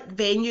that like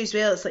venue as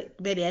well, it's like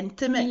very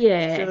intimate.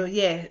 Yeah. So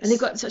yeah. And they've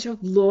got such a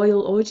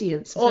loyal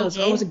audience as well. It's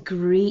always a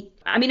great...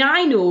 I mean,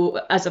 I know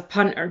as a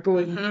punter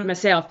going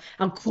myself,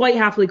 I'll quite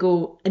happily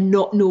go and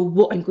not know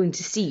what I'm going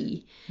to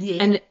see.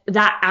 Yeah. And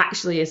that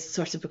actually has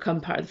sort of become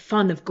part of the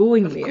fun of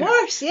going there. Of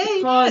course, yeah.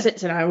 Because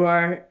it's an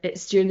hour,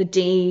 it's during the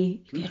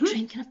day, you get a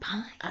drink and a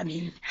pie. I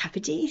mean,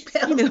 happy days.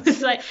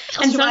 It's like,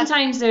 and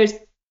sometimes there's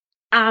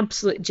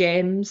absolute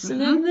gems, and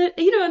then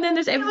and then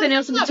there's everything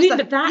else in between.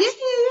 But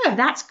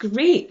that's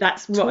great.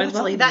 That's what I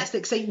love. That's the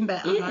exciting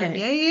bit.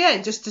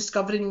 Yeah. Just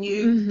discovering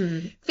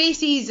new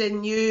faces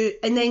and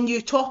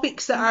new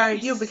topics that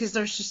are because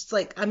there's just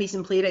like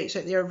amazing playwrights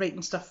out there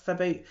writing stuff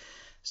about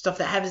stuff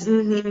that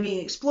hasn't even been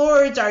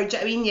explored, or do you know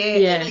what I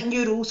mean? Like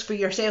new roles for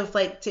yourself,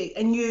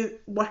 and you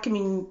work. I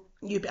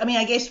mean,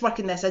 I guess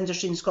working this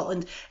industry in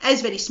Scotland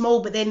is very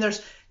small, but then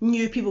there's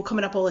new people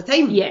coming up all the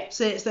time. Yeah.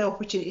 So it's the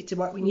opportunity to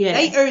work with new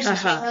writers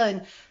as well,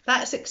 and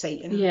that's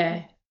exciting.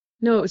 Yeah.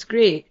 No, it was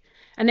great.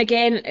 And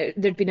again,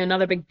 there'd been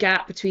another big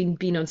gap between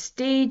being on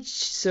stage,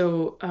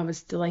 so I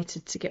was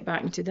delighted to get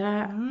back into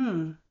that.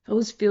 It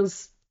always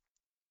feels...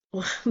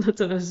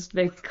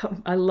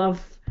 I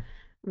love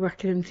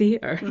working in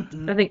theatre.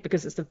 I think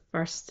because it's the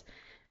first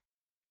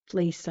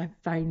place I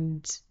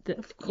found that...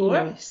 Of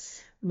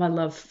course. My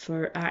love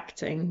for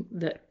acting,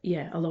 that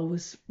I'll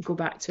always go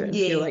back to it and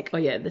feel like,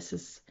 this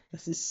is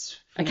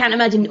I can't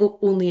imagine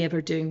only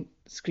ever doing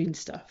screen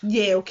stuff.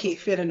 Yeah, okay,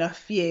 fair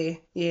enough. Yeah.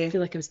 I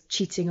feel like I was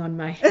cheating on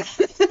my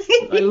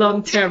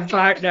long-term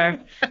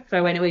partner if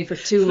I went away for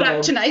too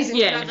long. Fraternising.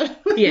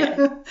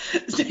 Yeah.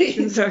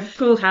 So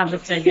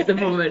cohabiting at the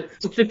moment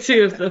with the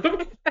two of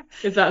them,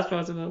 if that's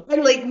possible.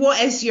 And like,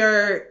 what is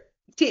your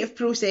creative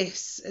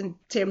process in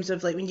terms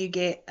of like when you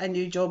get a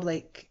new job?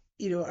 Like,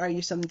 are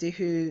you somebody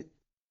who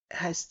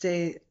has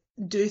to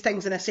do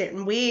things in a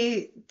certain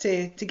way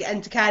to get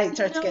into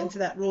character, to get into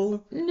that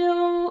role?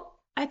 No,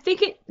 I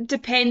think it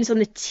depends on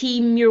the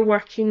team you're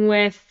working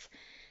with,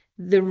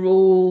 the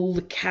role,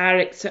 the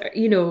character.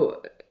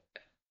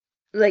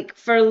 Like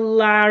for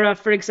Lara,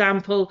 for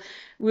example,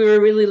 we were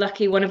really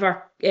lucky. One of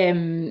our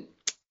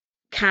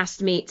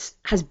castmates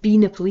has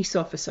been a police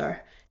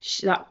officer.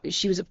 She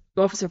was an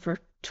officer for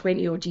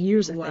 20 odd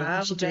years, I think.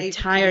 Wow, she did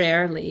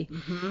retire early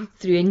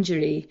through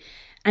injury.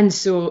 And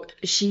so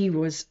she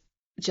was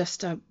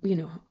just a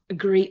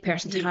great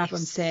person to have on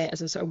set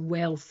as a sort of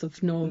wealth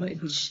of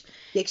knowledge.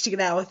 Yeah, because you get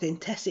that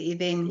authenticity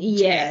then.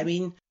 Yeah. I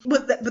mean,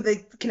 with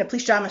the kind of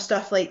police drama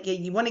stuff, like,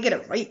 you want to get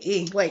it right,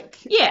 eh? Like...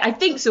 Yeah, I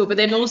think so. But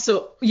then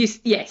also,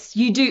 yes,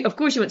 you do. Of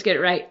course you want to get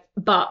it right,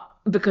 but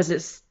because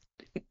it's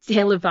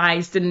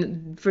televised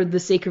and for the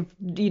sake of,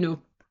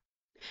 pushing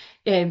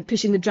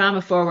the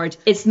drama forward,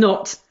 it's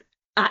not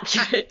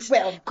accurate.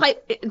 Well, quite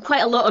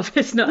a lot of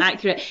it's not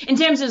accurate in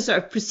terms of the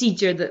sort of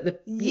procedure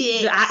that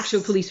the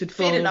actual police would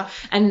follow. Fair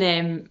enough.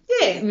 And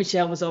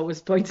Michelle was always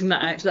pointing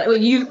that out. She's like, well,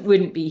 you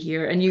wouldn't be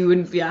here and you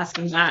wouldn't be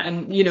asking that,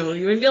 and you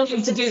wouldn't be able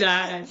to do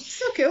that. It's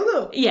so cool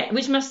though. Yeah,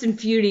 which must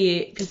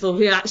infuriate people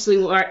who actually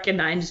work in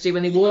that industry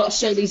when they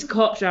watch all these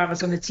cop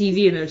dramas on the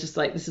TV and they're just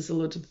like, this is a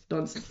load of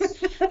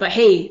nonsense. But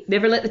hey,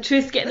 never let the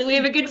truth get in the way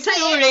of a good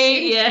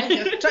story. Yeah.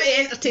 Try to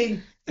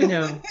entertain.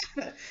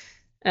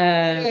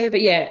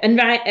 But yeah, and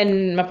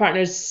my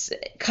partner's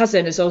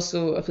cousin is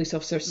also a police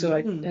officer, so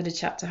I had a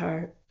chat to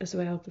her as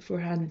well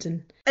beforehand.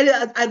 And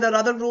are there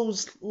other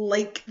roles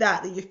like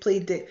that you've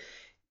played that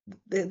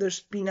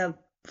there's been a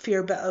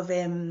fair bit of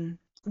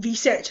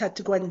research had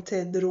to go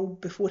into the role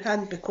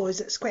beforehand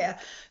because it's quite a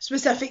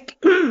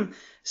specific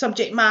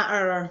subject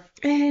matter or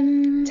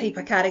type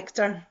of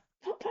character?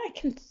 Not that I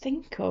can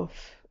think of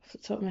off the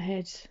top of my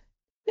head.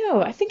 No,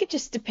 I think it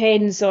just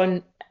depends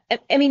on...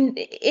 I mean,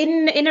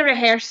 in a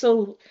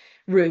rehearsal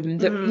room,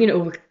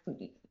 that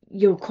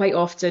you'll quite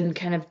often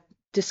kind of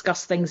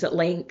discuss things at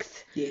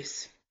length.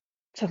 Yes.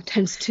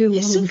 Sometimes too long.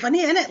 It's so funny,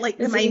 isn't it? Like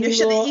the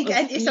minutia that you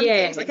get into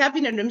sometimes. Like I've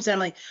been in rooms and I'm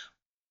like,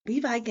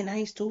 we've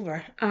agonised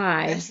over.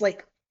 Aye. It's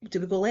like, do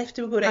we go left?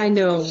 Do we go right? I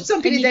know.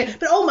 Somebody did,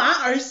 but it all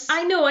matters.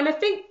 I know, and I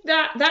think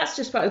that's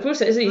just part of the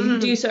process, isn't it? You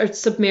do sort of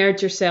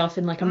submerge yourself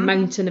in like a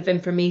mountain of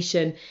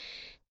information.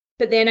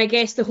 But then I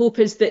guess the hope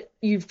is that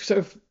you've sort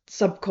of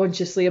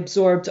subconsciously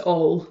absorbed it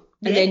all,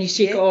 and then you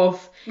shake it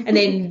off, and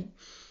then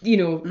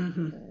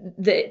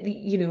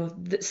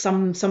that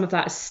some of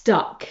that is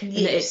stuck, and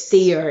that it's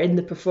there in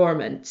the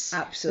performance.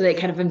 Absolutely, that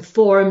it kind of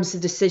informs the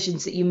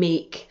decisions that you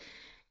make.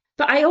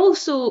 But I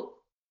also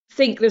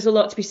think there's a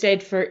lot to be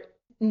said for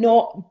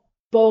not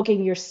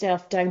bogging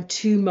yourself down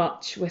too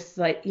much with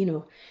that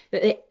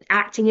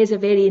acting is a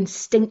very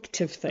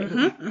instinctive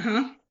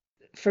thing.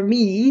 For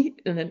me,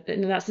 and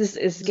that's this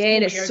is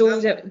again, it's so.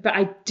 But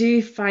I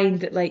do find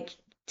that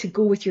to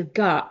go with your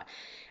gut.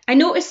 I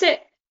notice it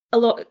a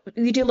lot.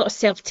 We do a lot of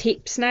self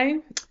tapes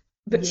now,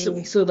 but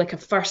so like a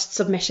first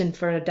submission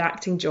for an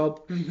acting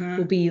job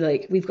will be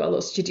we've got a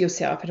little studio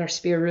set up in our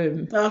spare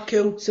room. Oh,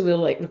 cool! So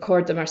we'll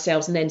record them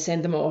ourselves and then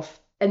send them off.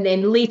 and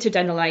then later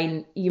down the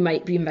line, you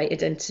might be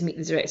invited in to meet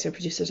the director or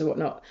producers or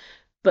whatnot.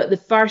 But the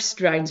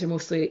first rounds are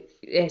mostly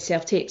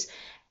self-tapes.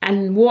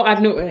 And what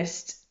I've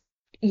noticed,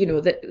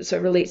 that sort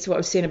of relates to what I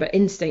was saying about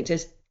instinct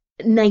is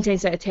 9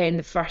 times out of 10,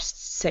 the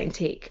first, second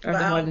take are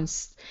the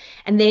ones.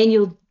 And then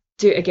you'll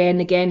do it again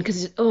and again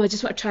because, I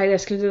just want to try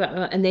this, can I do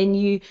that? And then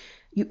you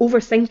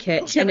overthink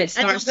it and it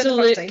starts to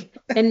look,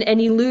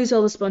 and you lose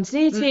all the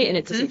spontaneity and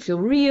it doesn't feel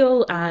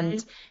real.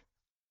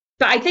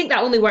 But I think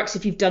that only works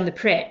if you've done the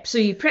prep. So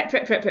you prep,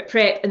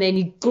 and then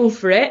you go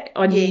for it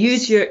and you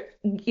use your,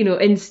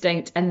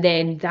 instinct, and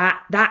then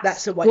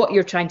that's what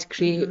you're trying to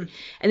create.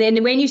 And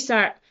then when you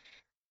start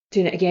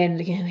doing it again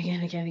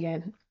and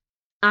again,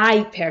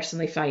 I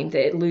personally find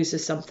that it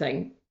loses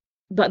something.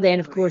 But then,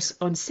 of course,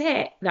 on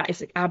set, that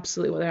is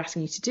absolutely what they're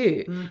asking you to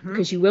do,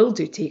 because you will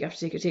do take after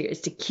take after take,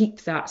 is to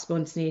keep that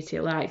spontaneity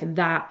alive, and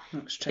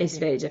that's is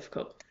very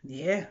difficult.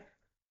 Yeah.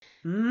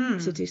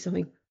 To do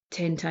something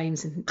 10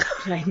 times and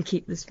try and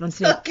keep the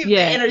spontaneity. Keep the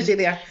energy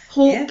there.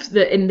 Hope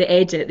that in the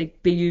edit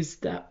they use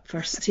that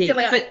first take.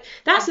 But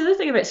that's the other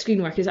thing about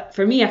screen work, is that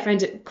for me, I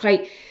found it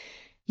quite...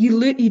 You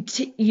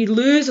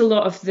lose a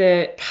lot of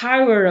the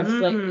power of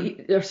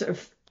like your sort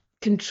of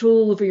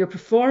control over your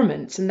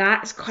performance, and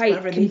that's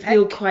can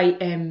feel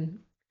quite I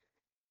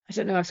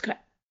don't know, I was quite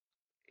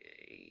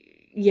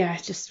I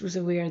just was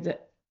aware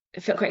that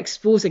it felt quite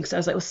exposing, because I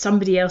was like, well,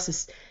 somebody else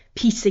is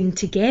piecing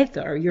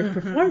together your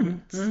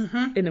performance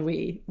in a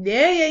way.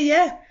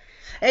 Yeah.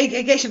 I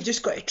guess you've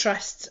just got to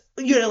trust.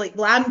 You're like,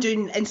 well, I'm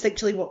doing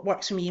instinctually what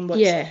works for me and what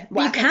you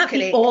can't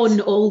be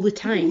on all the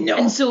time. No.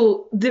 And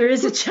so there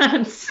is a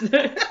chance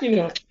that,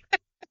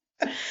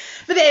 But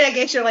then I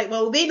guess you're like,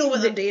 well, they know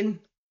what they're doing,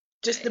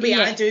 just the way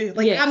I do.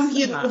 Like, I'm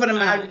here over in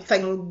my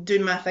thing,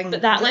 doing my thing.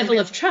 But that level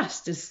of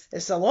trust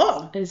it's a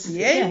lot.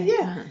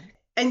 Yeah.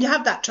 And you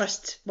have that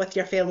trust with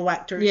your fellow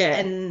actors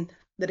in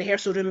the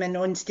rehearsal room and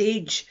on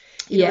stage.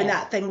 You know, in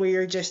that thing where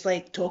you're just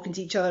like talking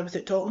to each other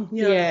without talking.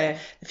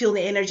 Feeling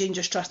the energy and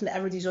just trusting that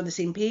everybody's on the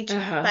same page.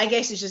 But I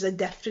guess it's just a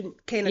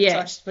different kind of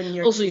trust when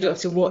you're... Also, you don't have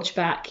to watch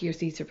back your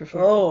theatre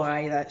performance. Oh,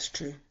 aye, that's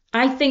true.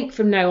 I think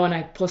from now on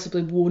I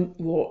possibly won't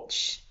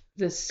watch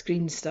the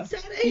screen stuff.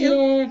 Is that right?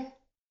 Yeah.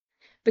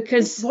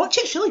 Because... Watch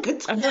it, it's really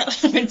good. I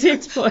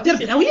did watch They're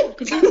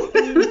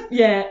brilliant.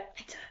 Yeah.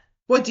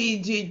 What do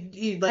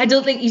you like? I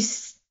don't think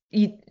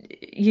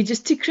you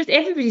just too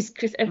everybody's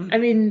I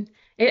mean,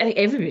 I think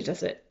everybody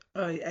does it.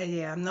 Oh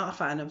yeah, I'm not a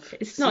fan of...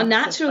 It's not a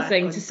natural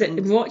thing to sit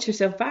and watch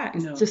yourself back.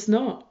 It's just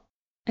not.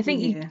 I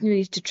think you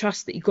need to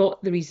trust that you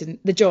got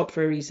the job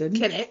for a reason.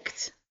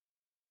 Correct.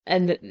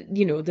 And that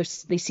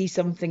they see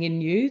something in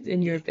you,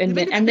 and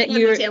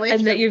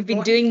that you've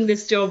been doing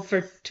this job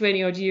for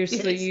 20 odd years,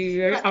 so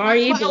you are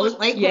able.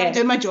 When I'm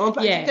doing my job,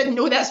 I didn't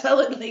know that's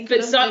what it looked like. But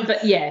it's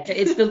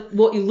the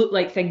what you look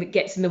like thing that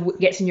gets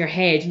in your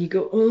head, and you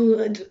go,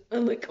 oh, I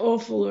look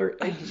awful, or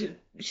I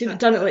should have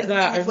done it like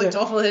that. You've looked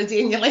awful in a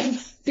day in your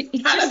life. But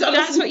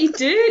that's what you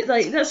do.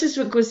 Like, that's just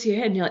what goes to your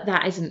head, and you're like,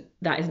 that isn't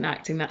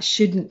acting.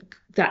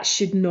 That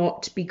should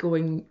not be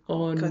going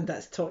on. God,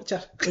 that's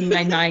torture in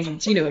my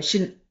mind. It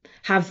shouldn't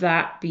have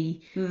that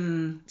be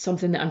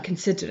something that I'm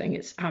considering.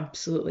 It's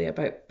absolutely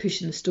about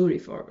pushing the story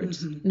forward,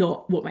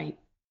 not what my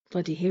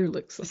bloody hair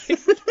looks like.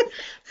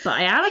 But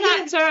I am an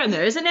actor, and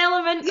there is an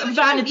element of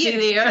vanity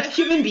there. You're a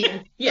human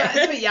being.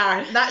 That's what you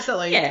are. That's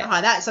allowed.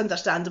 That's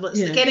understandable.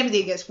 It's like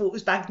anybody who gets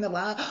photos back in the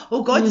lap.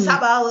 Oh God, is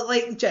that what I look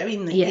like? Do you know what I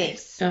mean? Like,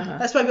 yes.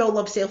 That's why we all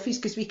love selfies,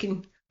 because we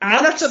can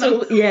monitor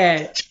them.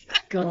 Yeah.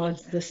 God,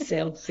 the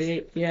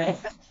selfie. Yeah.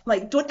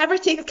 Like, don't ever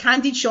take a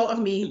candid shot of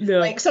me. No.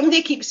 Like,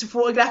 somebody keeps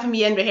photographing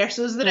me in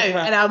rehearsals now,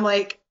 and I'm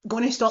like,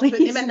 going to stop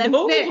putting them in the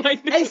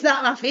internet. It's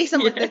not my face.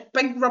 I'm like the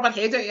big rubber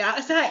head out of that.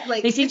 Is that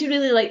like? They seem to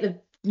really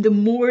like the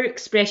more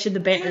expression, the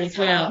better as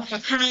well.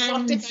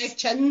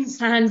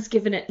 Hands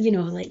giving it,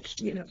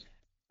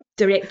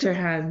 director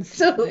hands.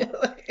 So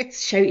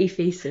shouty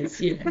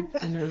faces.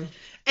 I know.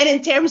 And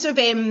in terms of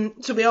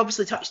so we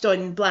obviously touched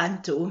on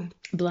Blanto,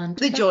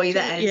 the joy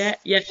that is.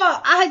 Yeah.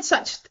 But I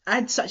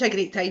had such a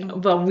great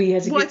time. Well, we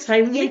had a good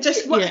time. You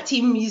just what a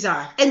team you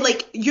are, and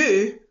like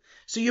you.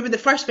 So you were the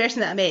first person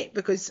that I met,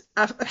 because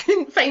I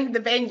couldn't find the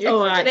venue.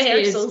 Oh, actually,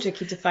 it is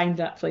tricky to find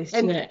that place,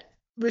 isn't it?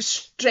 Was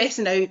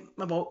stressing out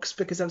my box,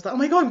 because I was like, oh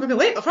my God, I'm going to be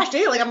late the first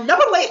day. Like, I'm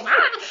never late.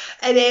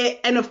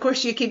 And of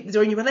course you came to the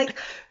door and you were like,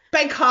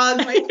 big hug,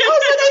 like, oh, so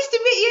nice to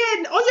meet you,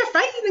 and oh, you're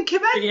fine, and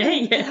come in.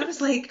 Yeah. And I was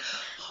like,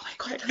 oh my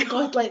God, thank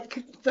God,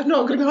 like, they're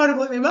not going to be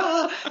horrible at me.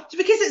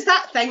 Because it's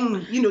that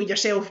thing,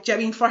 yourself. Do you know what I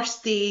mean?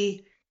 First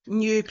day,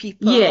 new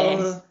people.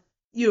 Yes.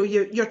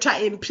 You're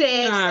trying to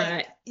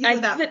impress.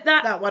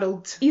 That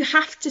world. You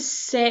have to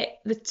set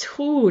the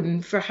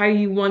tone for how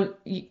you want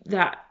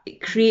that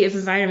creative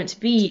environment to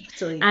be.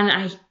 Totally. And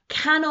I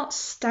cannot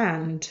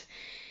stand,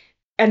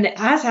 and it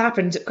has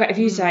happened quite a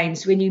few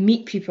times, when you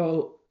meet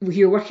people who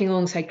you're working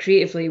alongside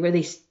creatively, where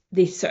they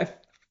sort of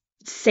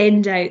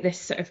send out this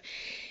sort of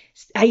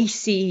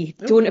icy,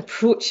 don't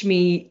approach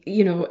me,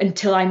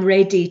 until I'm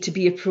ready to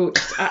be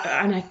approached.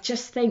 And I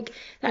just think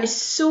that is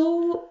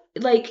so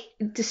like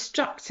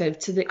destructive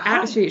to the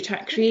atmosphere you're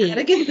trying to create.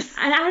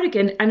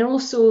 Arrogant. And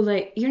also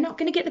like you're not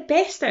going to get the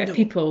best out of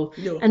people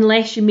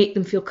unless you make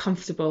them feel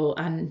comfortable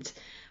and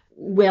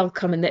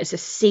welcome, and that it's a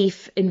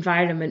safe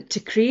environment to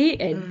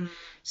create in.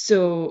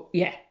 So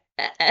yeah,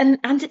 and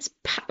it's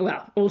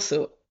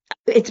also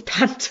it's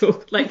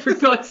panto, like, for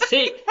God's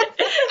sake.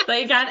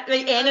 Like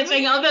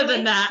anything other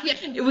than that,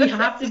 we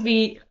have to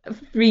be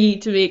free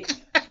to make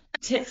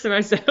tits of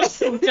ourselves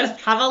and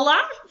just have a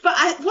laugh.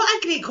 But what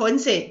a great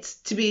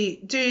concept to be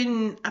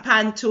doing a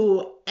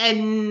panto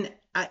in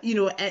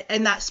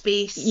in that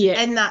space,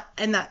 in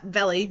that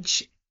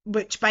village,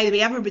 which, by the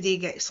way, everybody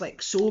gets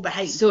like so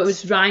behind. So it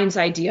was Ryan's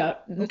idea.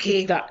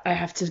 Okay, that I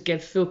have to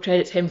give full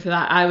credit to him for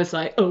that. I was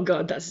like, oh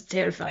God, that's a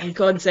terrifying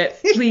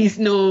concept. Please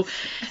no.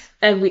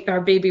 And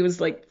our baby was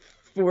like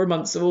 4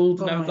 months old,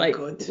 and I was like,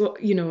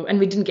 well, and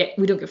we don't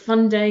get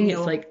funding. No.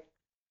 It's like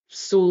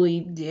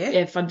solely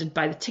funded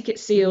by the ticket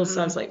sales.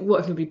 So I was like,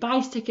 what if nobody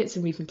buys tickets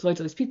and we've employed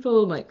all these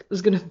people? I'm like, it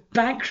was going to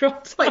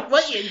bankrupt. Like,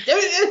 what are you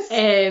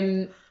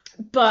doing?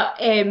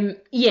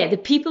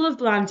 The people of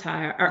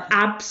Blantyre are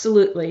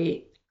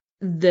absolutely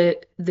the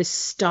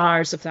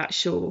stars of that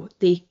show.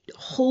 They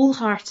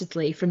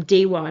wholeheartedly, from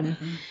day one,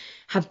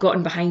 have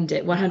gotten behind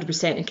it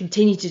 100% and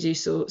continue to do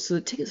so. So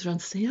the tickets are on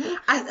sale.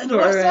 I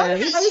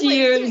was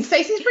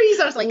excited for you.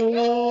 So I was like,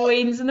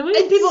 wains in the wind.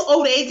 And people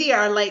already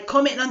are like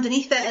commenting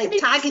underneath it, like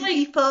tagging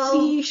people.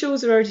 3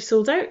 shows are already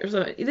sold out or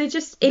something. They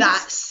just they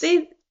love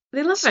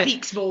it.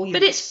 Speaks volumes.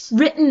 But it's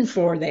written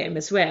for them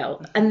as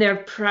well, and they're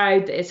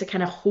proud that it's a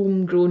kind of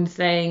homegrown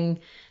thing.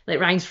 Like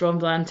Ryan's from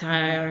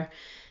Blantyre.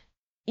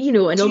 And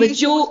all the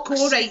jokes.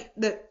 Co-write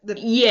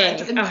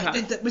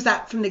was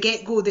that from the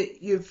get-go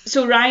that you've...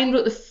 So Ryan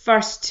wrote the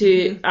first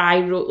 2, I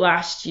wrote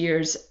last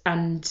year's,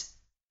 and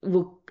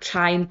we'll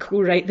try and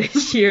co-write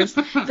this year's.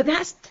 But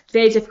that's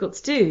very difficult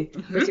to do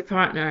with your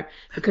partner,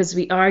 because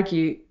we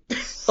argue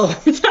all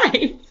the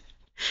time.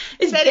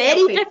 It's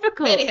very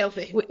difficult. Very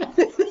healthy.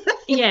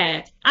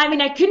 Yeah. I mean,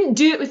 I couldn't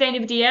do it with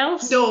anybody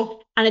else.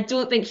 No. And I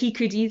don't think he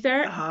could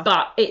either.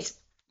 But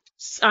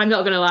I'm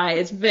not going to lie,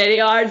 it's very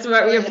hard to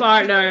work with your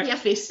partner. Your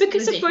face.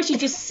 Because, of course, you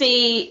just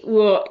say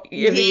what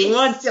you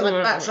want.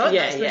 That's right.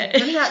 Yeah,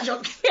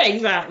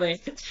 exactly.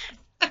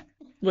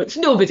 Which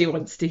nobody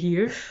wants to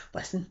hear.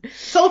 Listen,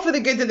 it's all for the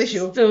good of the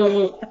show.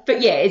 So,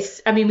 but yeah,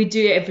 we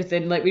do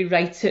everything. Like, we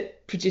write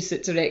it, produce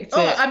it, direct it.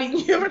 Oh, I mean,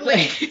 you were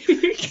like,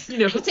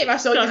 I'll take my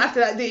son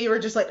after that day, you were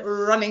just like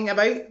running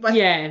about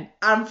with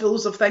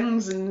armfuls of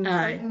things and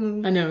I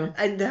know.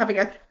 And having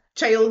a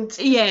child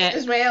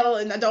as well,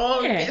 and a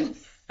dog. Yeah.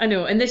 I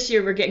know, and this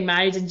year we're getting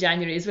married in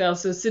January as well,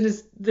 so as soon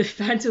as the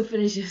panto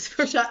finishes,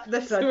 we're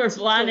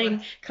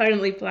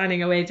currently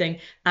planning a wedding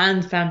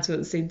and panto at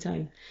the same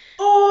time.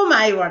 Oh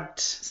my word.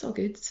 It's all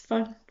good, it's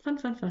fun. I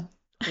love it.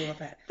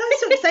 That's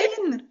so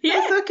exciting. Yeah.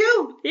 That's so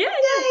cool. Yeah.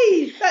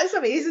 Yay, that's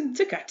amazing.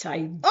 Took our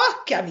time.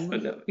 Oh, I mean.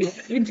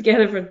 We've been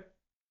together for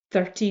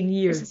 13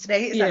 years. It's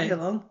exactly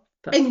long.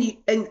 But,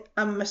 and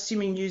I'm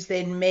assuming you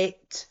then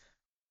met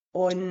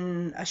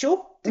on a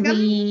show together?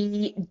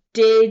 We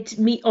did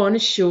meet on a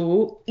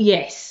show,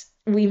 yes.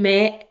 We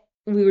met,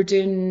 we were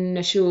doing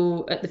a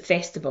show at the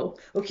festival.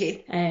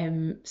 Okay.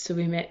 So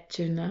we met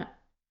during that.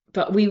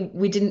 But we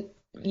didn't,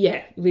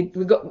 we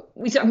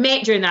sort of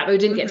met during that, but we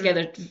didn't get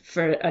together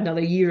for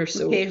another year or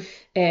so. Okay.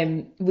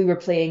 We were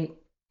playing,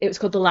 it was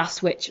called The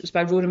Last Witch. It was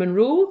by Rona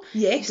Munro.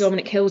 Yes.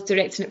 Dominic Hill was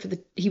directing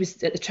it he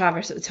was at the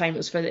Traverse at the time. It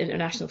was for the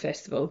International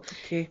Festival.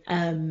 Okay.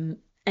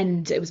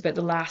 And it was about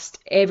the last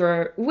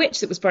ever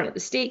witch that was burnt at the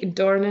stake in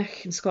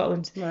Dornoch in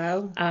Scotland.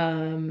 Wow.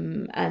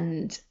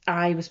 And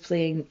I was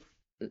playing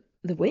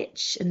the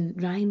witch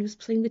and Ryan was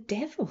playing the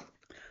devil.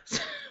 So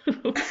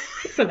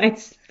it's a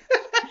nice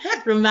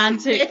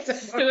romantic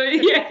story.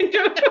 Yeah,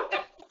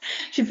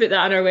 should put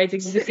that on our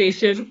wedding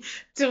invitation.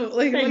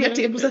 Totally. Your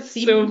tables are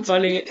themed. So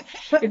funny.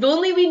 If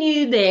only we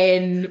knew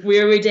then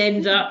where we'd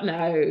end up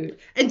now.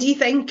 And do you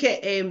think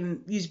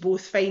you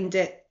both find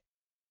it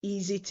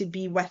easy to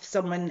be with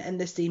someone in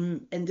the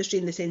same industry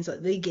in the sense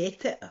that they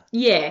get it?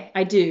 Yeah,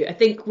 I do. I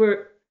think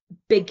we're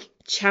big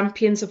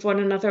champions of one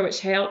another, which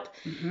help.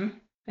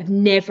 I've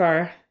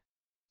never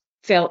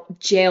felt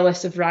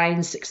jealous of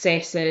Ryan's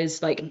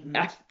successes. Like,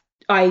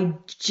 I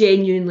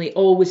genuinely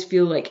always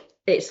feel like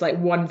it's like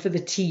one for the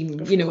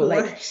team. Of course.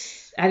 Like,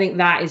 I think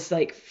that is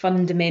like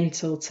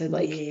fundamental to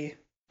like. Yeah.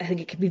 I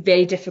think it can be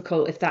very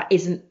difficult if that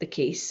isn't the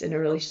case in a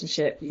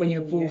relationship when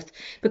you're both,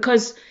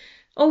 because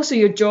also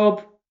your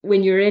job,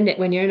 when you're in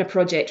a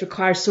project,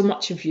 requires so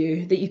much of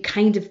you that you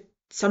kind of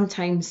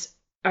sometimes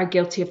are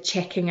guilty of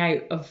checking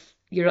out of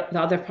the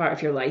other part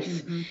of your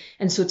life.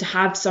 And so to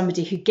have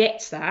somebody who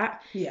gets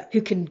that,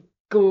 who can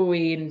go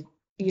away and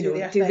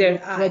do their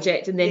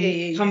project and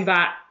then come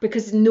back,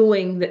 because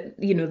knowing that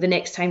the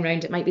next time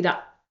round it might be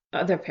that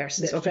other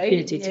person's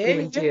opportunity to go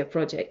and do a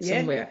project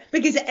somewhere,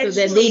 because so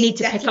then they need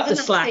to pick up the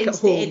slack at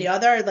home. Any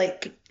other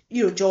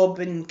job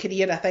and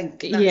career, I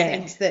think, in that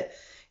sense that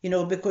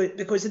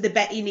because of the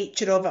bitty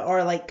nature of it,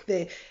 or like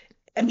the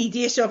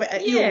immediacy of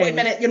it. You know, 1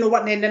 minute you're not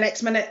working, and the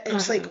next minute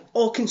it's like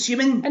all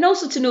consuming. And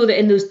also to know that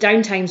in those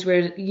downtimes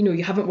where, you know,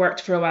 you haven't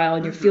worked for a while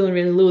and you're feeling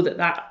really low,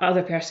 that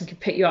other person can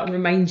pick you up and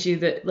remind you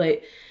that,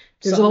 like,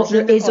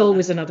 there is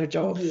always another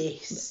job.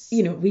 Yes.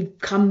 You know, we've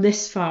come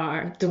this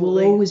far. There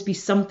will always be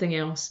something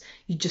else.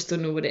 You just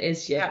don't know what it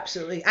is yet.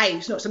 Absolutely.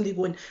 It's not somebody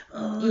going,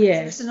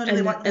 this is not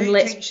really working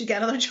out, you should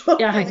get another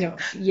job. Yeah, I know.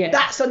 Yeah.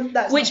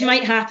 That's which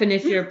might happen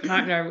if your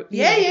partner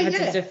had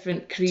a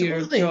different career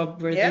or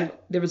job where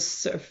there was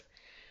sort of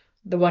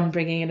the one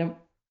bringing in a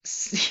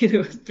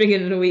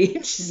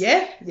wage.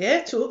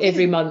 Yeah, totally.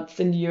 Every month,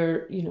 and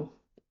your, you know,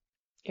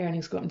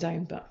 earnings going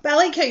down. But I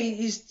like how you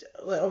used,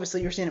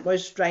 obviously you're saying it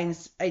was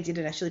Ryan's idea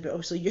initially, but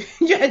obviously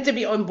you had to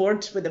be on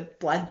board with the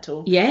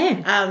Blanto.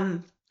 Yeah.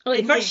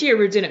 Like first year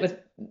we were doing it with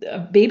a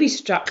baby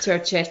strapped to our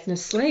chest in a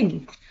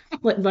sling,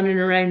 like running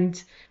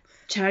around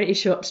charity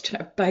shops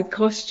trying to buy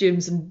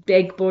costumes and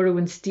beg, borrow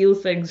and steal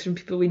things from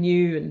people we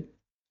knew.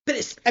 But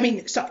it's, I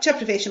mean, such a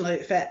professional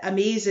outfit,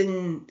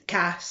 amazing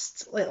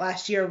cast. Like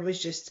last year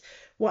was just,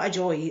 what a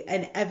joy,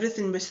 and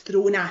everything was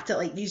thrown at it.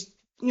 Like these,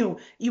 you know,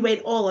 you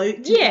went all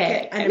out to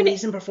make it an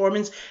amazing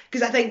performance.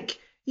 Because I think,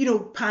 you know,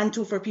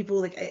 panto for people,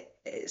 like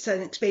it's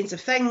an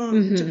expensive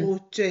thing to go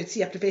to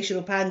see a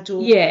professional panto,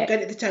 go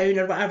into the town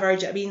or whatever.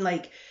 Do you know what I mean?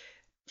 Like,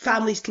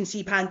 families can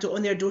see panto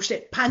on their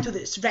doorstep, panto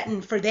that's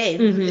written for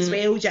them as well.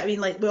 Do you know what I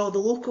mean? Like with all the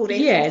local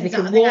references. Yeah, they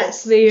can walk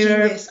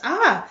there. Genius.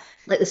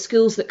 Like the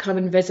schools that come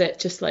and visit,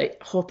 just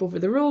like hop over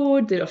the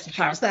road. They often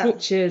hire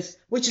coaches,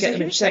 which is a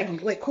huge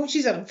thing. Like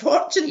coaches are a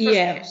fortune for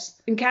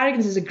schools. And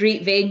Carrigan's is a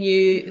great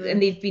venue,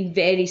 and they've been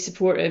very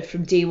supportive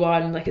from day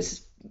one. Like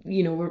it's,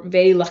 you know, we're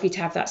very lucky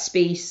to have that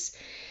space.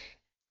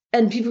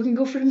 And people can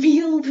go for a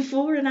meal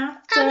before and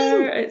after. I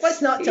mean,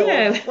 what's not to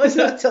love? What's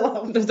not to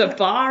love? There's a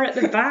bar at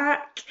the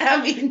back.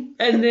 I mean,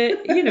 and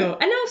you know,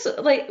 and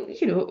also like,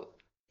 you know,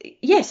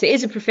 yes, it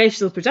is a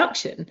professional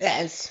production.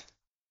 It is.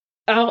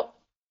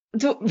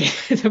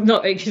 I'm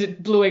not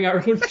like blowing our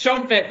own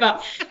trumpet,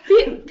 but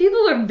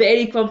people were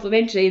very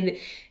complimentary,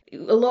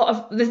 and a lot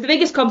of the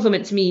biggest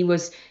compliment to me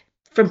was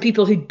from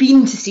people who'd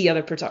been to see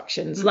other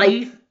productions,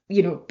 like,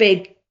 you know,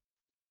 big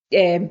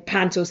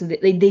pantos,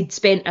 and they'd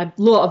spent a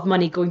lot of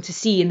money going to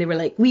see, and they were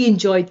like, we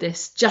enjoyed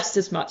this just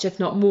as much, if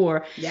not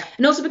more. Yeah.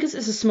 And also because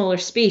it's a smaller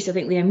space, I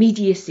think the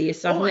immediacy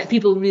is something that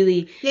people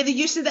really the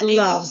use of the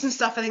aisles and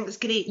stuff, I think was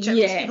great.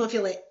 People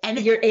feel like in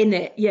it. You're in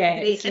it,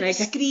 It's and like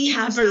a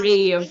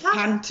cabaret of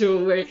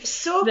panto where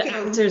the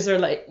actors are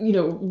like, you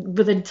know,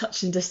 within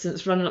touching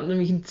distance, running up, and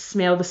then you can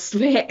smell the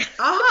sweat. Do you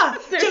know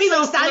what I mean?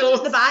 Like standing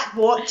at the back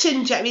watching, do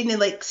you know what I mean? And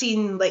like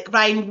seeing like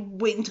Ryan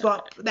waiting to go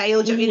up the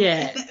aisle, do you know what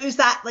I mean? It was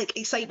that like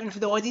excitement for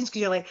the audience,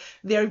 because you're like,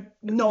 they're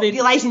not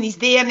realising he's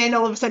there, and then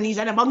all of a sudden he's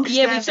in amongst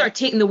them. We've sort of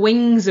taken the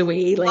wings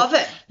away. Like, love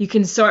it. You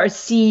can sort of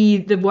see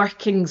the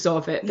workings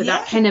of it, but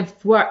that kind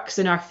of works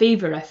in our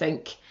favour, I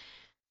think.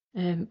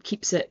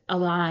 Keeps it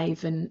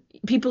alive, and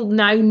people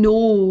now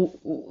know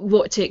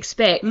what to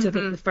expect. I think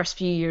the first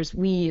few years,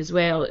 we as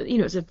well, you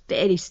know, it's a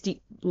very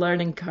steep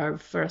learning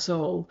curve for us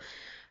all,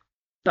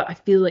 but I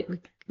feel like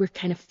we're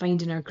kind of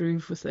finding our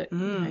groove with it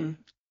now.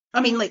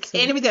 I mean, like,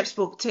 anybody I've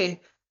spoke to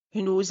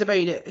who knows about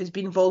it, who's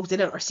been involved in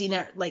it or seen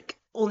it, like,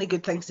 only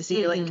good things to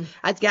say. Like,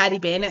 I had Gary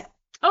Bennett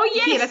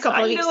here a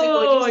couple of weeks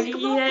ago.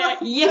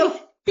 Yeah. I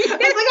was like,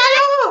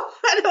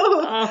 I know.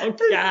 Oh,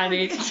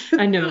 Gary,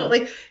 I know.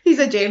 Like, he's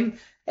a gem.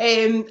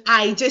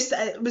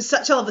 It was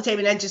such a lovely time,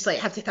 and I just like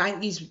have to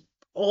thank these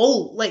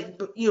all,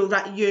 like, you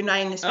know, you and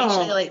Ryan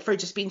especially, like, for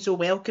just being so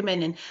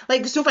welcoming, and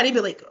like it's so funny,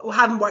 but like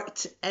having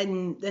worked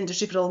in the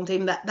industry for a long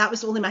time, that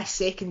was only my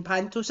second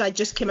panto, so I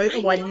just came out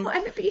of one. I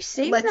remember you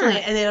saying literally,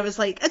 that. and then I was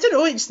like, I don't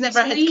know, it just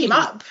never had came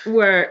up.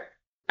 Were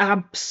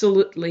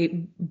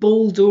absolutely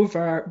bowled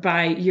over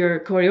by your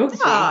choreography.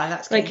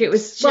 That's like good. It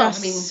was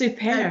just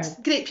superb.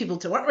 Great people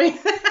to work with.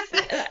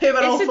 Who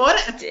were all for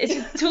it. It's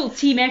a total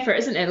team effort,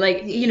 isn't it?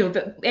 Like, you know,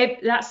 but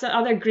that's the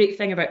other great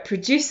thing about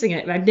producing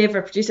it. I've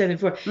never produced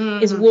anything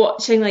before. Is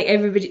watching like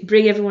everybody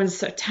bring everyone's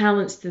sort of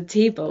talents to the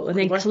table, and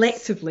then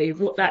collectively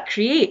what that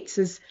creates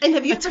is. And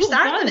have you ever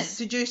starred in it?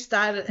 Did you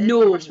star in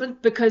the first one?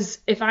 Because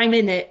if I'm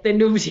in it, then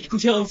nobody can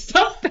tell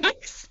stuff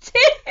backstage.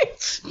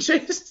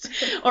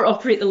 Or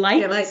operate the lights.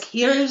 You're like,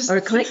 here's.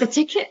 Or collect the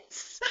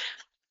tickets.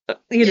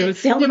 You know,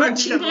 sell the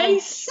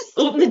merchandise,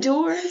 open the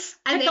doors,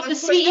 and pick then up the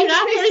sweet wrappers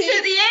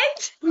at the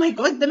end. Oh my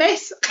god, the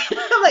mess!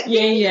 I'm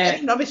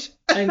like, rubbish.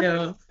 I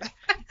know.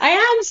 I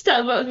am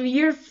still. But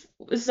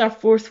this is our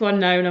fourth one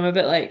now, and I'm a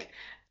bit like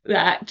the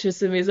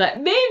actress in me is like,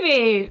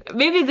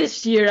 maybe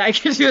this year I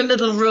could do a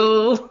little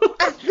role.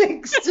 I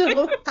think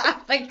so.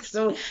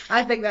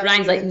 I think that's.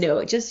 Ryan's like,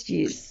 no, just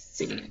use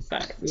singing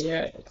back.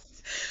 Yeah.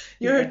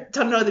 You're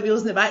turning all the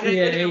wheels in the background.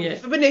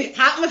 It wouldn't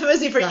happen if it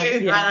wasn't for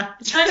you, Anna.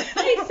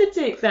 I like to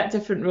take that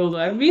different role, though.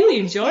 I really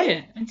enjoy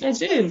it. I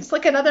do. It's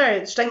like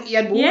another string to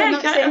your bow in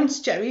that sense,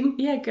 do you know what I mean?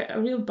 Yeah, get a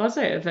real buzz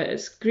out of it.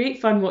 It's great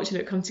fun watching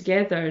it come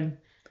together. And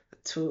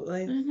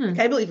totally. I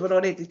can't believe we're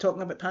already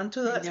talking about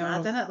panto. That's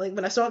mad, isn't it? Like,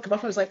 when I saw it come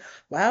up, I was like,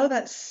 wow,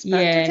 that's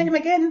panto time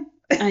again.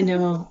 I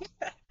know.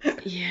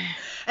 Yeah.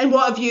 And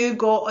what have you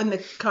got on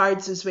the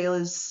cards as well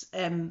as,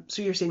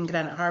 so you're saying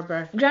Granite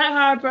Harbour? Granite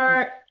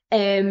Harbour.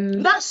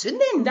 That's soon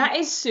then. That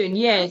is soon,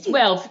 yeah.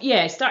 Well,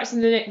 yeah, it starts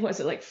in the next, what is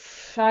it, like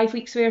 5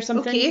 weeks away or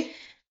something? Okay.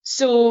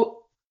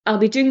 So I'll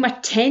be doing my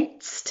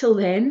tents till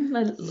then,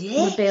 my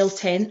Yes. bell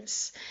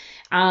tents.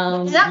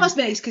 That must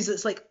be nice because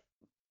it's like,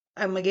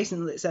 I'm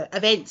guessing it's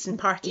events and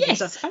parties and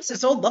Yes, stuff. So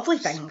it's all lovely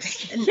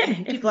things. And, Yeah.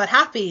 and people are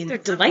happy. And They're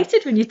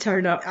delighted when you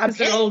turn up I because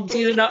they're bet. all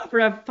gearing up for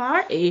a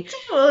party.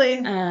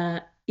 Totally.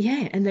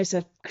 Yeah, and there's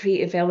a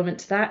creative element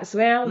to that as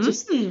well.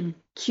 Just Mm.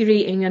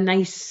 curating a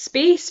nice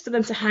space for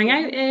them to hang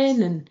out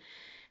in, and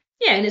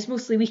yeah, and it's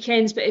mostly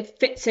weekends, but it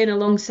fits in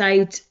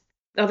alongside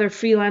other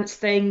freelance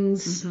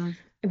things. Mm-hmm.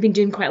 I've been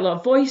doing quite a lot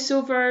of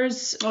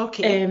voiceovers.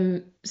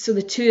 Okay. So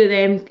the two of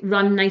them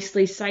run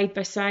nicely side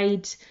by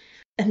side,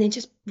 and then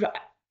just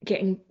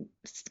getting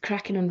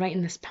cracking on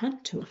writing this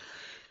panto,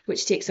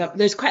 which takes up.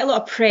 There's quite a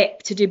lot of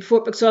prep to do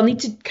before, so I'll need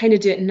to kind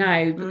of do it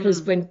now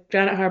because when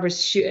Granite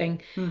Harbour's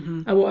shooting,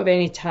 I won't have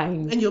any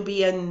time. And you'll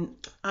be in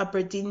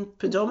Aberdeen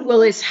predominantly?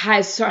 Well, it's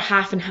sort of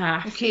half and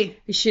half. Okay.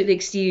 We shoot the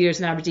exteriors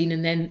in Aberdeen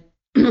and then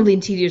the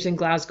interiors in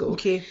Glasgow.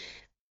 Okay.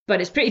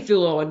 But it's pretty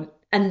full on.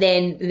 And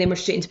then we're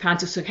straight into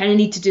panto, so I kind of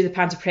need to do the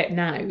panto prep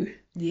now.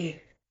 Yeah.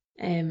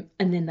 And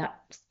then that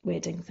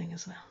wedding thing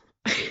as well.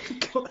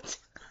 God.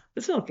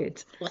 It's all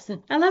good.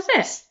 Listen. I love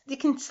it. You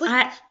can sleep.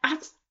 I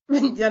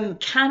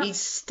can't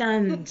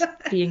stand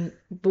being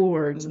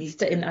bored and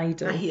sitting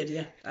idle. I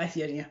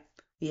hear you.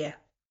 Yeah.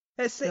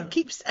 It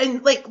keeps,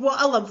 and like,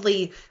 what a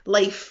lovely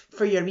life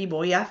for your wee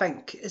boy, I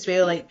think, as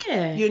well. Like,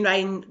 Yeah. you and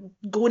Ryan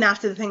going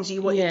after the things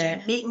you want to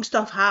do, making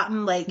stuff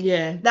happen, like,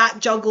 that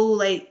juggle,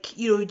 like,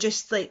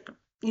 just like,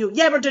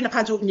 we're doing a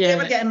panto,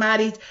 we're getting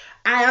married,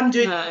 I'm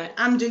doing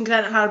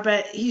Granite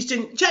Harbour, he's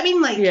doing, do you know what I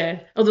mean? Like, yeah.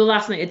 Although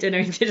last night at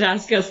dinner he did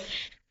ask us,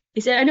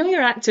 he said, I know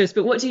you're actors,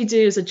 but what do you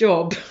do as a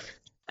job?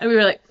 And we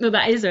were like, no,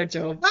 that is our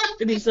job.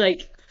 And he's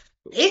like,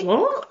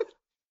 what?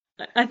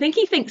 I think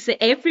he thinks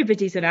that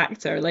everybody's an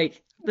actor,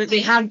 like, that they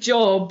have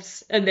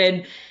jobs and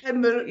then,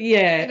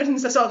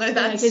 everything's a song and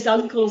dance. His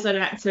uncle's an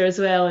actor as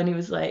well, and he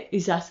was like,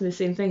 he's asking the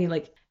same thing. He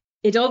like,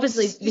 it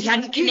obviously, we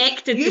hadn't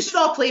connected. You should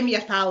all play with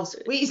your pals.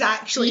 He's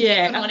actually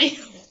getting money.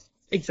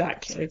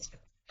 Exactly.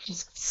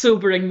 Just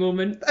sobering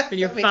moment when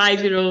your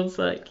 5-year-old's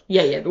like,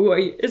 but what are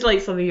you? It's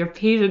like something your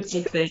parents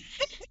would say.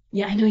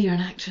 Yeah, I know you're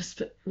an actress,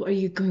 but what are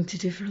you going to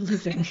do for a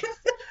living?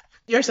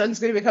 Your son's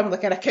going to become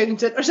like an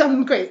accountant or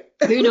something.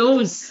 Who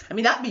knows? I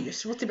mean, that'd be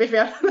useful, to be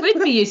fair.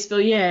 Would be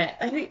useful, yeah.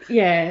 I think,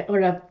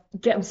 or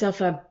get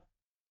himself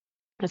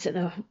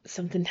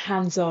something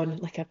hands-on,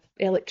 like a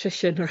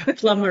electrician or a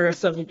plumber or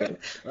something.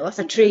 Well,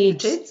 a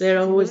trade. They're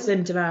always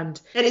in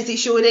demand. And is he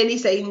showing any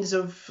signs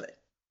of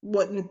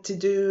wanting to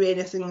do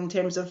anything in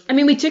terms of... I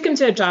mean, we took him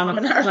to a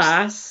drama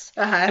class,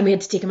 and we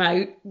had to take him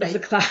out of the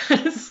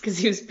class because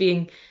he was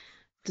being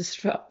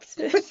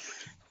disruptive.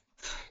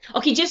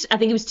 Okay, I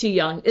think he was too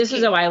young. This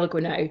was a while ago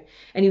now,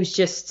 and he was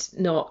just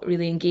not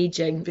really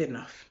engaging. Fair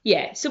enough.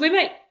 Yeah, so we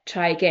might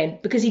try again,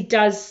 because he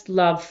does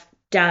love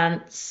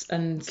dance,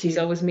 and he's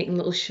always making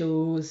little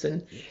shows,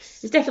 and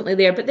he's definitely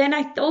there. But then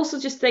I also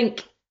just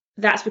think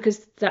that's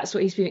because that's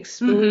what he's been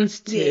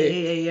exposed to.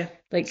 Yeah.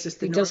 Like,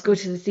 he does go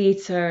to the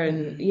theatre,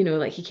 and,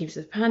 like, he came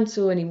to the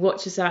panto, and he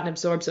watches that and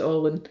absorbs it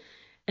all,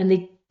 and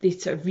they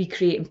sort of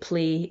recreate and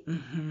play,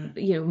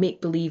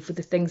 make believe with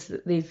the things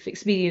that they've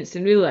experienced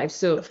in real life.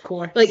 So, of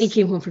course, like, he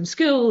came home from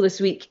school this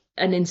week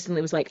and instantly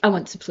was like, I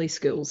want to play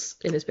schools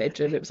in his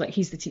bedroom. It was like,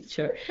 he's the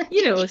teacher,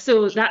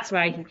 so that's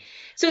why.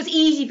 So it's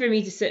easy for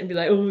me to sit and be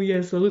like, oh,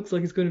 yes, it looks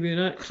like he's going to be an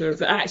actor.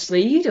 But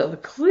actually, you don't have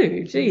a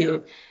clue, do you?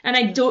 No. And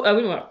I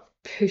wouldn't want to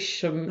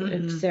push him,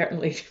 and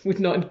certainly would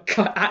not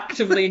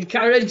aptively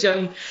encourage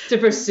him to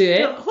pursue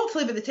it. Well,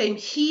 hopefully by the time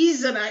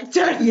he's an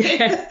actor,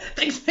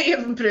 things may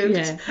have improved.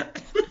 Yeah.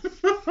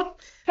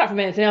 Apart from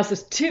anything else,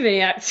 there's too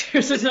many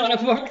actors, there's not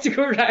enough work to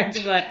go around.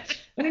 I'm like,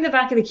 I'm in the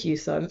back of the queue,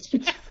 son.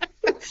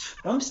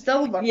 I'm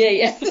still working.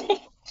 Yeah.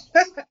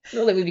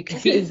 Not that we'd be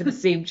competing for the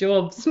same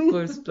jobs, of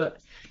course, but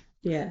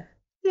yeah.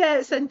 Yeah,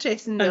 it's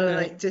interesting though,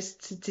 like,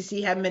 just to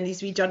see him in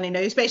his wee journey now,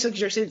 especially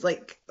because you're saying,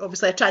 like,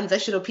 obviously a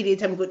transitional period,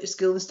 him going to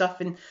school and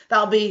stuff, and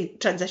that'll be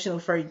transitional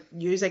for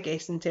you, I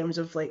guess, in terms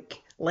of,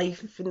 like,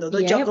 life and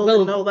the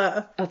juggle and all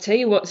that. I'll tell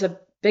you what's a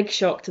big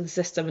shock to the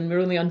system, and we're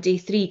only on day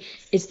 3,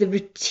 is the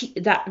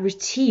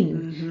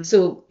routine.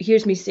 So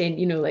here's me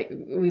saying, like,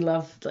 we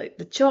love, like,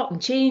 the chop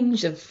and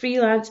change of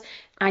freelance.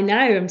 I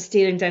now am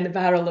staring down the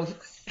barrel of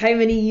how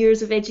many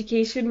years of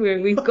education where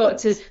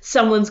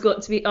someone's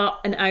got to be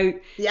up and out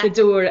the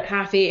door at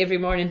 8:30 every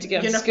morning to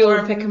get to school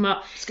and pick them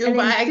up. School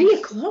bag.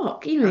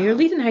 3:00, you're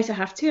leaving the house at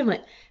 2:30. I'm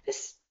like,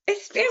 it's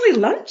barely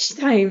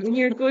lunchtime, and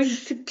you're going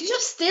to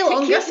just stay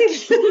longer.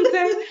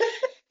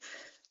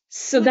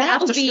 So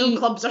that'll after be school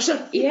clubs or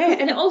something. Yeah,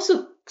 and it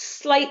also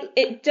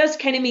it does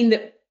kind of mean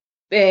that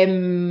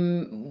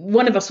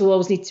one of us will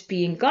always need to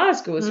be in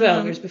Glasgow as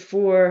well. Whereas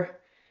before,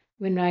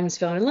 when Ryan was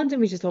filming in London,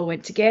 we just all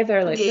went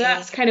together. Like,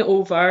 that's kind of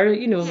over,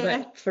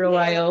 like, for a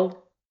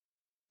while.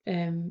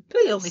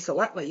 But you'll make it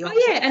work, like you.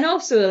 Oh yeah, and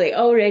also, like,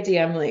 already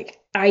I'm like,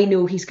 I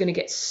know he's going to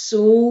get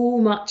so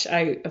much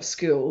out of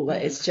school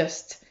that it's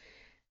just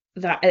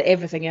that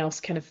everything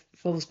else kind of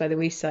falls by the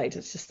wayside.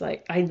 It's just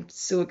like, I'm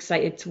so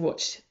excited to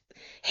watch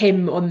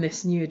him on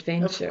this new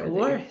adventure. Of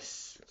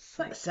course.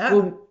 That's it.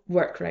 We'll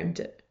work around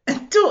it.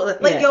 Totally,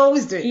 like you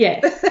always do. Yeah.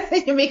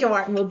 You make it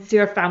work. We'll do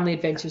our family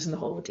adventures in the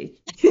holiday.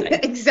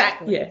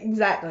 Exactly. Yeah.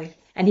 Exactly.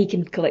 And he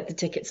can collect the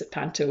tickets at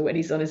Panto when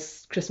he's on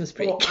his Christmas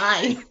break. Oh,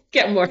 aye.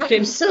 Get him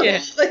working.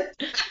 Absolutely.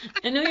 Yeah.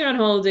 I know you're on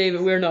holiday,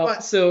 but we're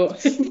not, so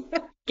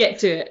get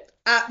to it.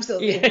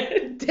 Absolutely.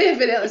 Yeah.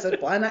 Definitely. That's a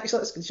plan, actually.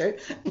 That's a good shout.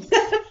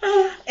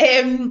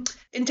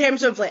 In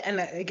terms of, like, and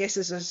I guess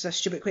this is a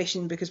stupid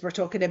question because we're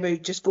talking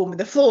about just going with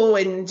the flow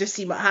and just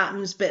see what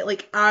happens, but,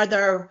 like, are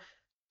there,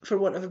 for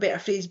want of a better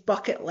phrase,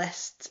 bucket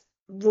list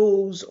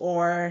roles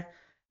or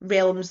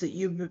realms that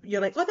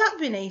you're like, oh, that'd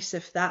be nice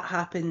if that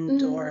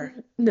happened, or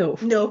no,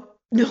 I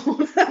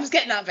was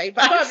getting that vibe,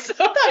 but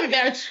that'd be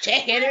better to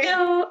check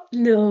anyway.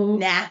 No,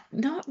 nah,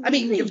 not really. I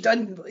mean,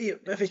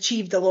 you've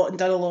achieved a lot and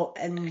done a lot,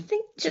 and I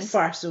think so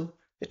far, so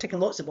you're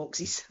ticking lots of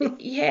boxes.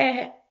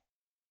 Yeah,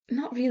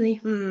 not really.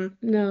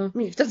 No, I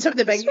mean, you've done some of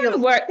the big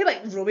work. You're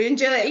like Romeo and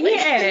Juliet.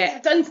 Yeah,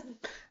 you've done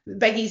the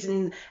biggies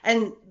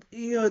and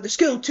the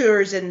school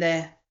tours and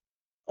the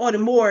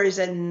Autumn Moors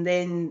and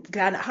then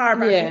Granite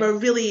Harbour. Yeah. We're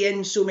really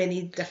in so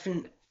many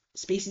different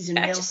spaces and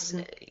realms.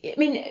 I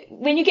mean,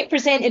 when you get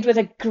presented with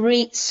a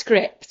great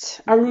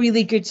script, a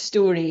really good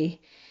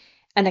story,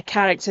 and a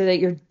character that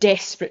you're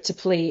desperate to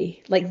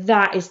play, like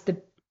that's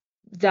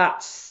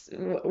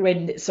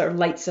when it sort of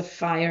lights a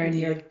fire in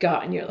your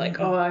gut, and you're like,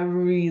 oh, I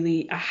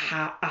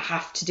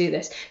have to do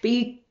this. But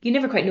you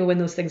never quite know when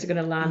those things are going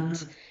to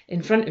land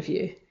in front of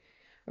you,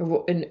 or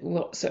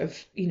what sort of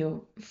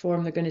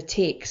form they're going to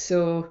take.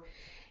 So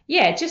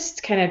yeah,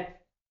 just kind of,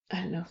 I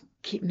don't know,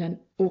 keeping an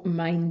open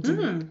mind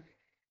and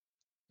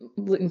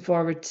looking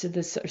forward to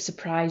the sort of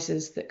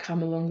surprises that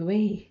come along the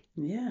way.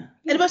 Yeah. And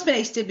it must be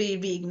nice to be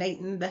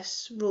reigniting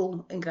this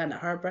role in Granite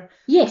Harbour.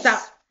 Yes.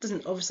 That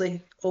doesn't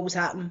obviously always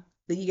happen,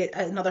 that you get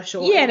another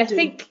shot. Yeah, and I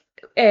think,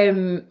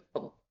 I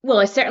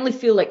certainly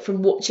feel like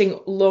from watching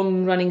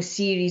long-running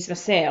series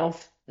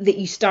myself, that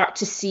you start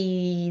to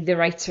see the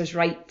writers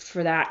write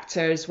for the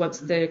actors once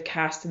they're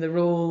cast in the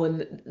role,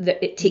 and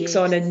that it takes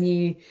on a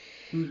new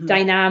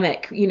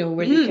dynamic,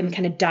 where they can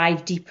kind of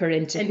dive deeper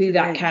into who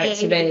that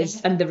character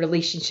is and the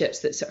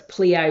relationships that sort of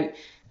play out.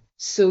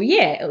 So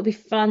yeah, it'll be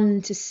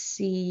fun to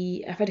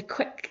see. I've had a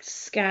quick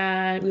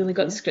scan. We only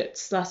got the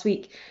scripts last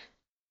week,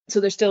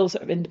 so they're still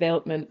sort of in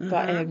development.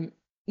 But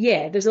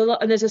yeah, there's a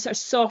lot, and there's a sort of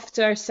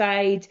softer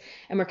side,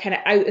 and we're kind of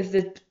out of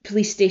the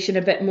police station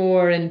a bit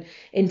more and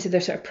into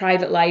their sort of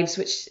private lives,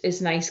 which is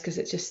nice because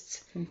it's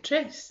just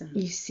interesting.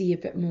 You see a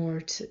bit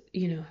more to,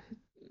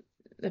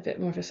 a bit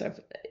more of a sort of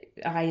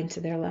eye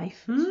into their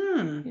life.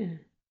 Yeah.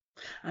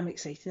 I'm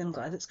excited. I'm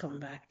glad it's coming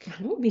back.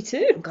 Oh, me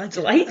too. I'm glad.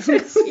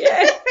 Delighted.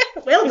 Yeah.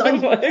 Well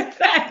done.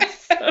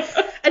 Thanks.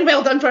 And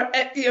well done for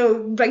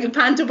bringing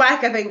Panto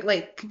back. I think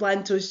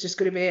Blanto's just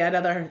going to be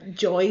another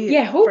joy.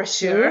 Yeah, hope for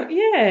sure. So.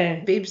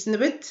 Yeah. Babes in the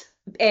Wood.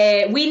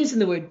 Wayne's in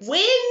the Wood.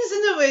 Wayne's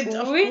in the Wood.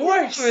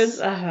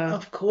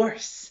 Of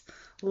course.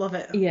 Love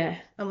it. Yeah.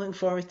 I'm looking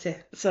forward to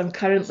it. So I'm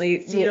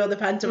currently Zero the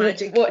Panto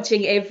magic.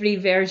 Watching every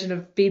version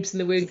of Babes in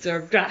the Woods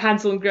or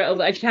Hansel and Gretel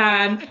that I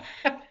can.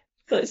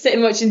 Like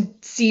sitting watching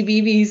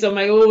CBeebies on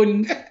my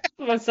own.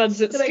 My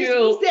son's at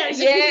school. Yeah.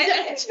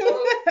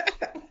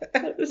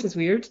 This is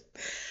weird.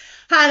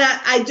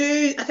 Hannah, I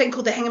think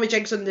called the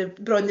Hingamajigs on the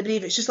Braw and the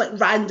Brave. It's just like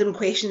random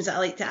questions that I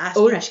like to ask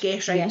each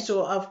guest, right? Yeah.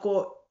 So I've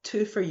got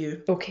 2 for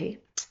you. Okay.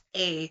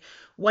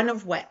 One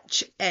of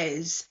which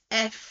is,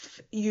 if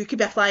you could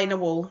be a fly in a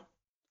wall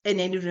in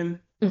any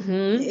room at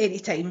any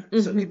time,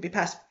 so it could be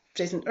past,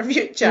 present or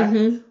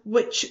future,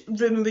 which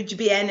room would you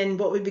be in and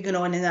what would be going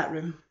on in that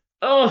room?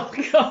 Oh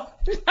God,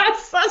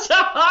 that's such a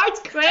hard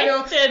question.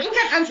 I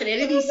can't answer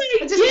any of these. You're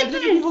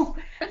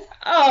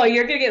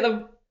gonna get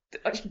the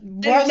worst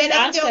and then everybody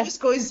answer. always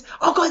goes,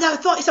 oh God, I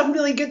thought of something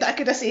really good that I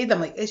could have said.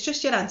 I'm like, it's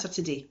just your answer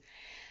today.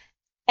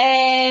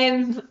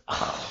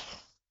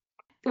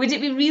 Would it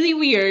be really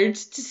weird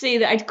to say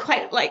that I'd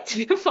quite like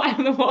to be a fly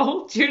on the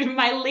wall during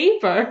my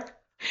labour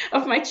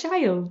of my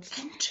child?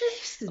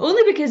 Interesting.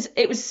 Only because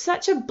it was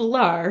such a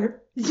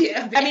blur.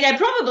 Yeah. I mean, I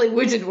probably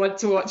wouldn't want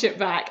to watch it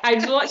back.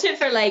 I'd watch it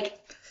for like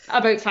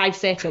about 5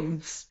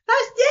 seconds.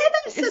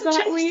 That's Is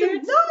that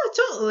weird? No,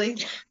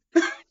 totally.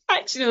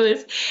 Actually, know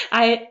this.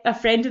 A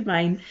friend of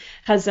mine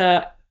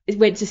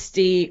went to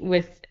stay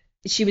with.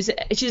 She's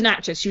an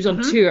actress. She was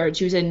on tour and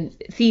she was in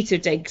theatre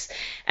digs,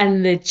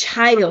 and the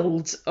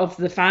child of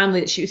the family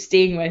that she was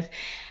staying with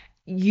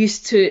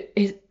used to.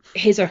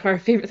 His or her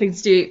favourite thing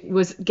to do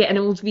was get an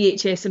old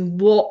VHS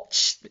and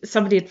watch.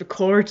 Somebody had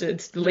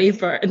recorded the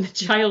labour, and the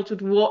child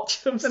would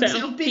watch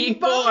himself being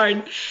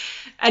born.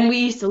 And we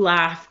used to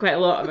laugh quite a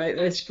lot about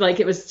this. Like,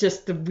 it was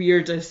just the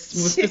weirdest,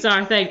 most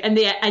bizarre thing. And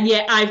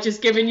yet I've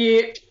just given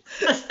you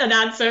an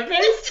answer. But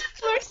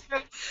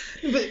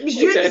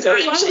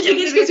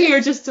it's because we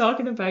were just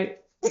talking about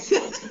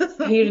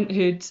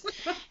parenthood.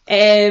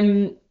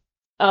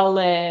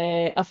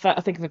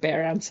 I'll think of a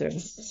better answer.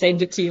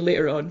 Send it to you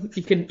later on.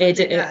 You can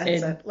edit it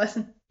in.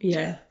 Listen.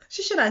 Yeah.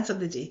 She should answer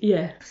the G.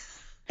 Yeah.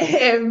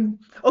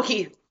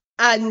 Okay.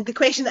 And the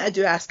question that I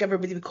do ask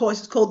everybody, because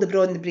it's called The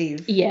Braw and the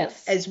Brave,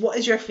 yes, is what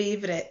is your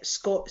favourite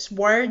Scots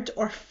word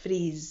or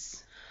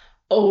phrase?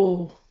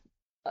 Oh,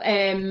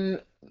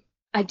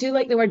 I do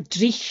like the word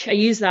dreich. I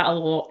use that a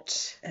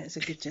lot. It's a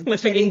good job.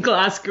 Living in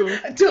Glasgow.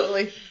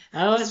 Totally.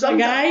 Oh, it's my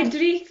guy,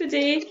 dreich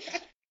today.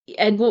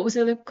 And what was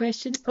the other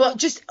question? Well,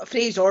 just a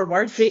phrase or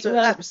word. So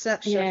well, that's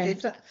your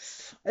favourite.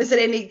 Is there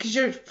any, because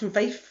you're from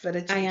Fife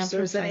originally, I am so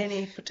from is there Fife.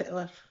 any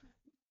particular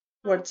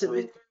words that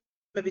we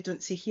maybe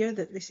don't see here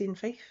that they say in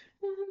Fife?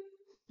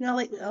 No,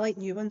 I like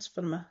new ones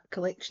for my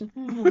collection.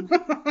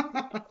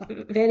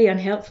 Very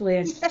unhelpfully,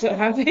 I don't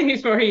have any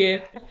for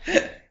you.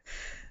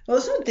 Well,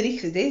 it's not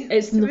dreich today.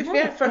 It's to not. be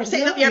fair, for It's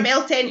setting up not. your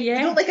bell tent. Yeah.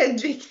 You don't like a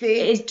dreich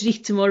day. It is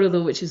dreich tomorrow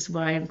though, which is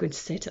why I'm going to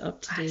set it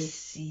up today. I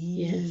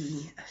see.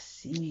 Yes. I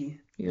see.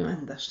 Yeah. I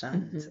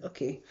understand.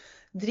 Okay.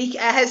 Dreich, it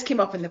has come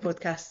up in the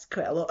podcast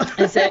quite a lot.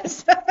 Is it?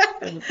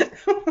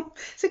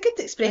 It's a good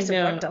expressive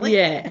word, I like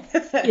Yeah.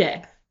 it.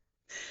 Yeah.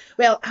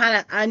 Well,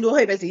 Hannah, I know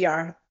how busy you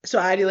are, so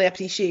I really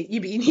appreciate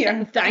you being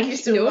here. Thank you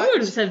so much.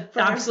 It's an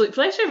absolute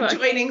pleasure. For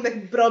joining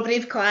the Braw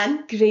Brave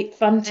clan. Great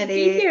fun to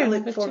be here. I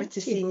look forward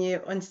to seeing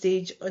you on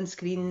stage, on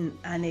screen,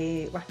 and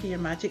working your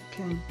magic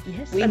and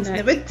waves in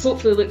the woods.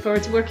 Hopefully look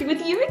forward to working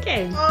with you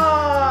again.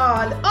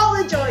 Oh, all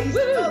the joys.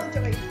 Woo. All the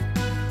joys.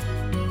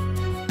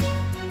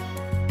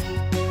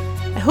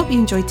 I hope you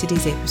enjoyed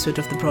today's episode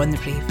of The Braw and the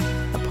Brave,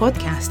 a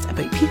podcast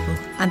about people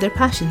and their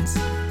passions.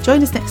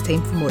 Join us next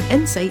time for more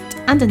insight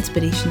and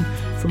inspiration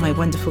from my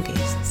wonderful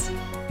guests.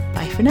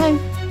 Bye for now.